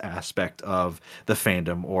of this aspect of the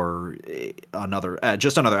fandom or another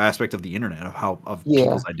just another aspect of the internet of Yeah.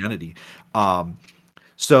 people's identity.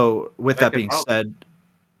 So with That that could being help. said,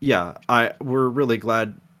 yeah, we're really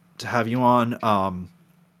glad to have you on.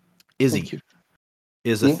 Izzy, Thank you.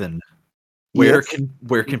 Isathan, where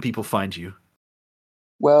Yes. can people find you?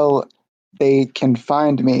 Well, they can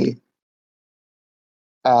find me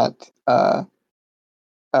at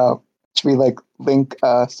should we like link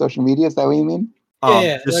social media? Is that what you mean?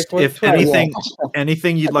 Yeah, Just like what if Twitter?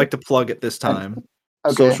 anything you'd Okay. like to plug at this time,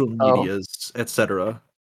 Okay. social Oh, medias, etc.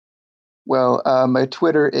 well, my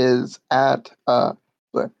Twitter is at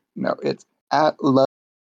it's at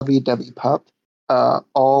loveyWpup.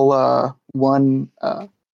 All one,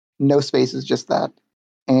 no spaces, just that.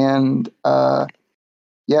 And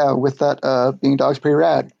yeah, with that, being dog's pretty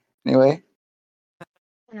rad. Anyway,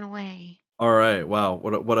 In a way. All right, wow,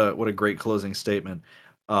 what a great closing statement.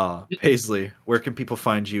 Paisley, where can people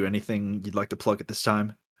find you? Anything you'd like to plug at this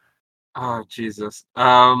time? Oh Jesus.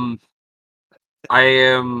 I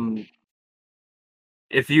am.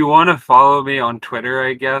 If you want to follow me on Twitter,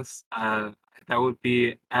 I guess that would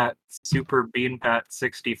be at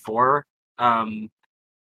superbeanbat64.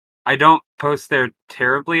 I don't post there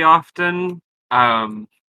terribly often. The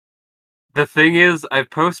thing is, I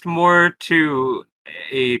post more to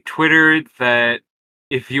a Twitter that,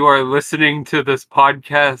 if you are listening to this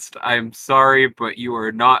podcast, I'm sorry, but you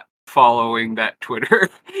are not following that Twitter.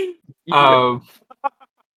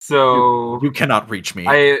 So You cannot reach me.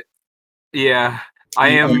 I You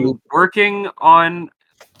am need- working on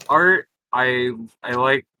art. I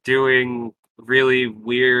like doing really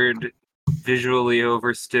weird, visually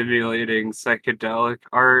overstimulating psychedelic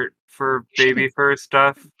art for baby fur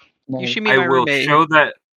stuff. You should nice. meet I my will roommate show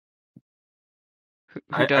that. who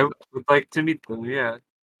I does. would like to meet them. Yeah,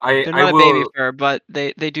 They're I not a baby will. fur, but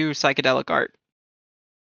they do psychedelic art.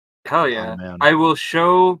 Hell Oh yeah! man. I will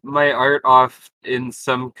show my art off in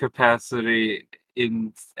some capacity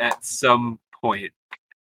at some point.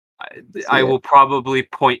 I Yeah. will probably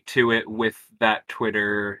point to it with that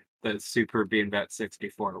Twitter, the Super Beanbat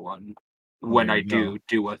 64 one, when There I you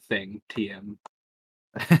do a thing. TM.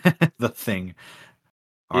 The thing.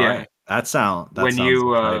 All Yeah. right. That sounds When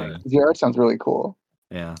you exciting. Your art sounds really cool.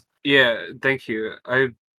 Yeah. yeah, thank you.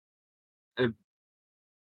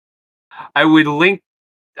 I would link.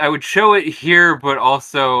 I would show it here, but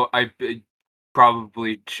also I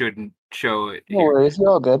probably shouldn't show it No here. worries, you're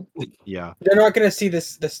all good. Yeah. They're not gonna see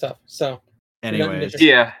this stuff. So Anyways.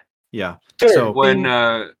 Yeah, Yeah. Twitter, So when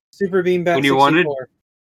Super Beanbat when you 64.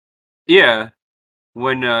 yeah,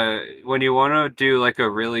 when you want to do like a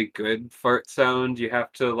really good fart sound, you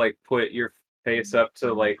have to like put your face up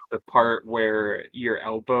to like the part where your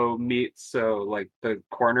elbow meets, so like the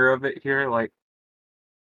corner of it here, like.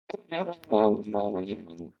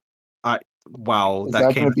 Wow, Is that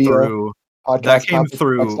that came gonna be a through. That podcast came topic next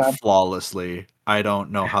through time? flawlessly. I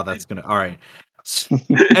don't know how that's gonna. All right.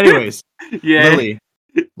 Anyways, Yeah.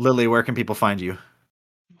 Lily, where can people find you?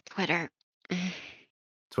 Twitter.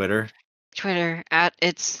 Twitter. Twitter at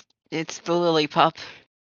it's the Lily Pup.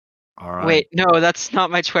 All right. Wait, no, that's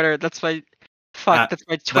not my Twitter. That's my that's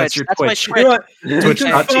my Twitch. That's your That's my Twitch. You know what? You Twitch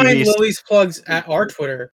can dot find TV. Lily's plugs at our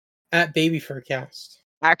Twitter at BabyFurCast.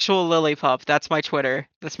 Actual Lily Pup. That's my Twitter.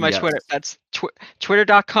 That's my Yes. Twitter. That's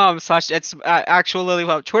twitter.com/ it's actual Lily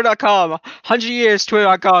Pup. Twitter.com. 100 years.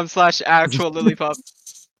 Twitter.com/ actual Lily Pup.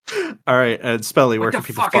 All right, and Spelly, where What the can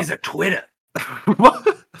people fuck is a Twitter?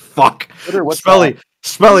 Fuck. Twitter, what's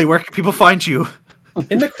Spelly, where can people find you?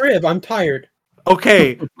 In the crib, I'm tired.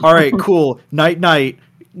 Okay. All right. Cool. Night.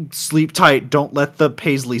 Sleep tight. Don't let the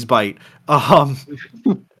Paisleys bite.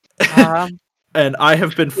 And I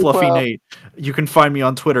have been Fluffy Well. Nate. You can find me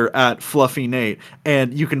on Twitter at Fluffy Nate,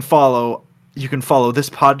 and you can follow this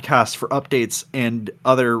podcast for updates and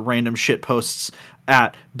other random shit posts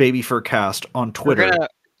at BabyFurCast on Twitter.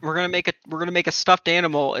 We're gonna make a stuffed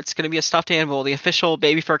animal. It's gonna be a stuffed animal, the official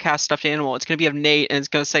BabyFurCast stuffed animal. It's gonna be of Nate, and it's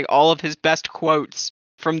gonna say all of his best quotes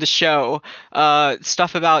from the show,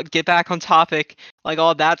 stuff about get back on topic, like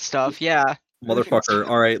all that stuff. Yeah. Motherfucker.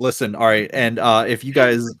 All right, listen. All right, and if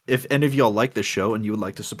any of y'all like this show and you would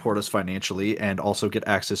like to support us financially and also get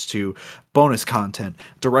access to bonus content,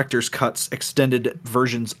 director's cuts, extended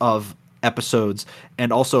versions of episodes,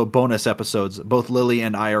 and also bonus episodes, both Lily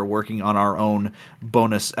and I are working on our own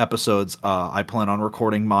bonus episodes. I plan on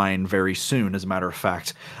recording mine very soon, as a matter of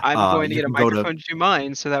fact. I'm going to you get a can go to- microphone to do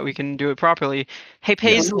mine so that we can do it properly. Hey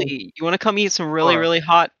Yes. Paisley, you want to come eat some really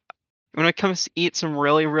hot? You want to come eat some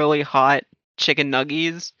really hot chicken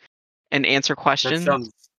nuggies and answer That questions?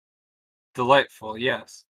 sounds delightful.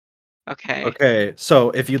 Yes. Okay. Okay,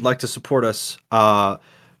 so if you'd like to support us,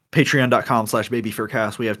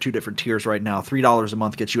 patreon.com/babyfurcast. We have 2 different tiers right now. $3 a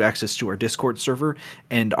month gets you access to our Discord server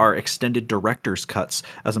and our extended director's cuts.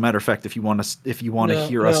 As a matter of fact, if you want to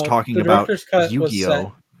hear us talking the about director's cut was Yu-Gi-Oh.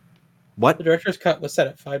 set. What? The director's cut was set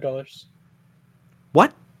at $5.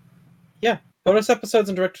 What? Yeah, bonus episodes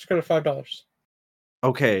and director's cut are $5.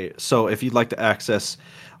 Okay, so if you'd like to access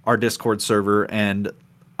our Discord server and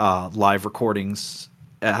live recordings,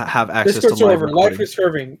 have access Discord to live server, live recordings.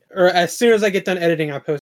 serving, or as soon as I get done editing, I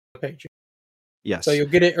post it on the page. Yes. So you'll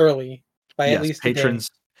get it early by at least a day.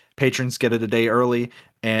 Patrons get it a day early,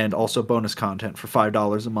 and also bonus content for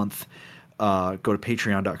 $5 a month. Go to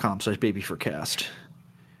patreon.com/babyfurcast.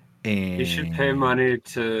 And You should pay money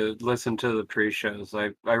to listen to the pre-shows.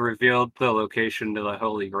 I revealed the location to the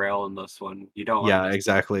Holy Grail in this one. You don't. Yeah, want to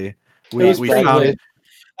exactly. It was We pretty found good.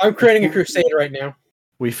 I'm creating a crusade right now.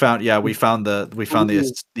 we found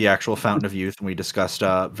the actual Fountain of Youth, and we discussed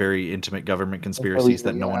very intimate government conspiracies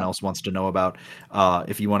that no one else wants to know about.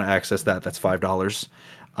 If you want to access that, that's $5.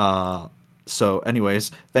 So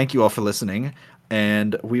anyways, thank you all for listening,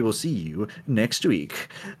 and we will see you next week.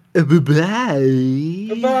 Bye-bye.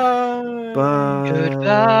 Goodbye. Bye.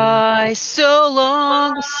 Goodbye. So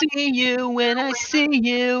long. I'll see you when I see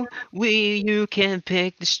you. You can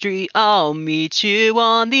pick the street. I'll meet you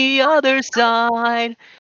on the other side.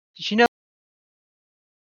 Did you know?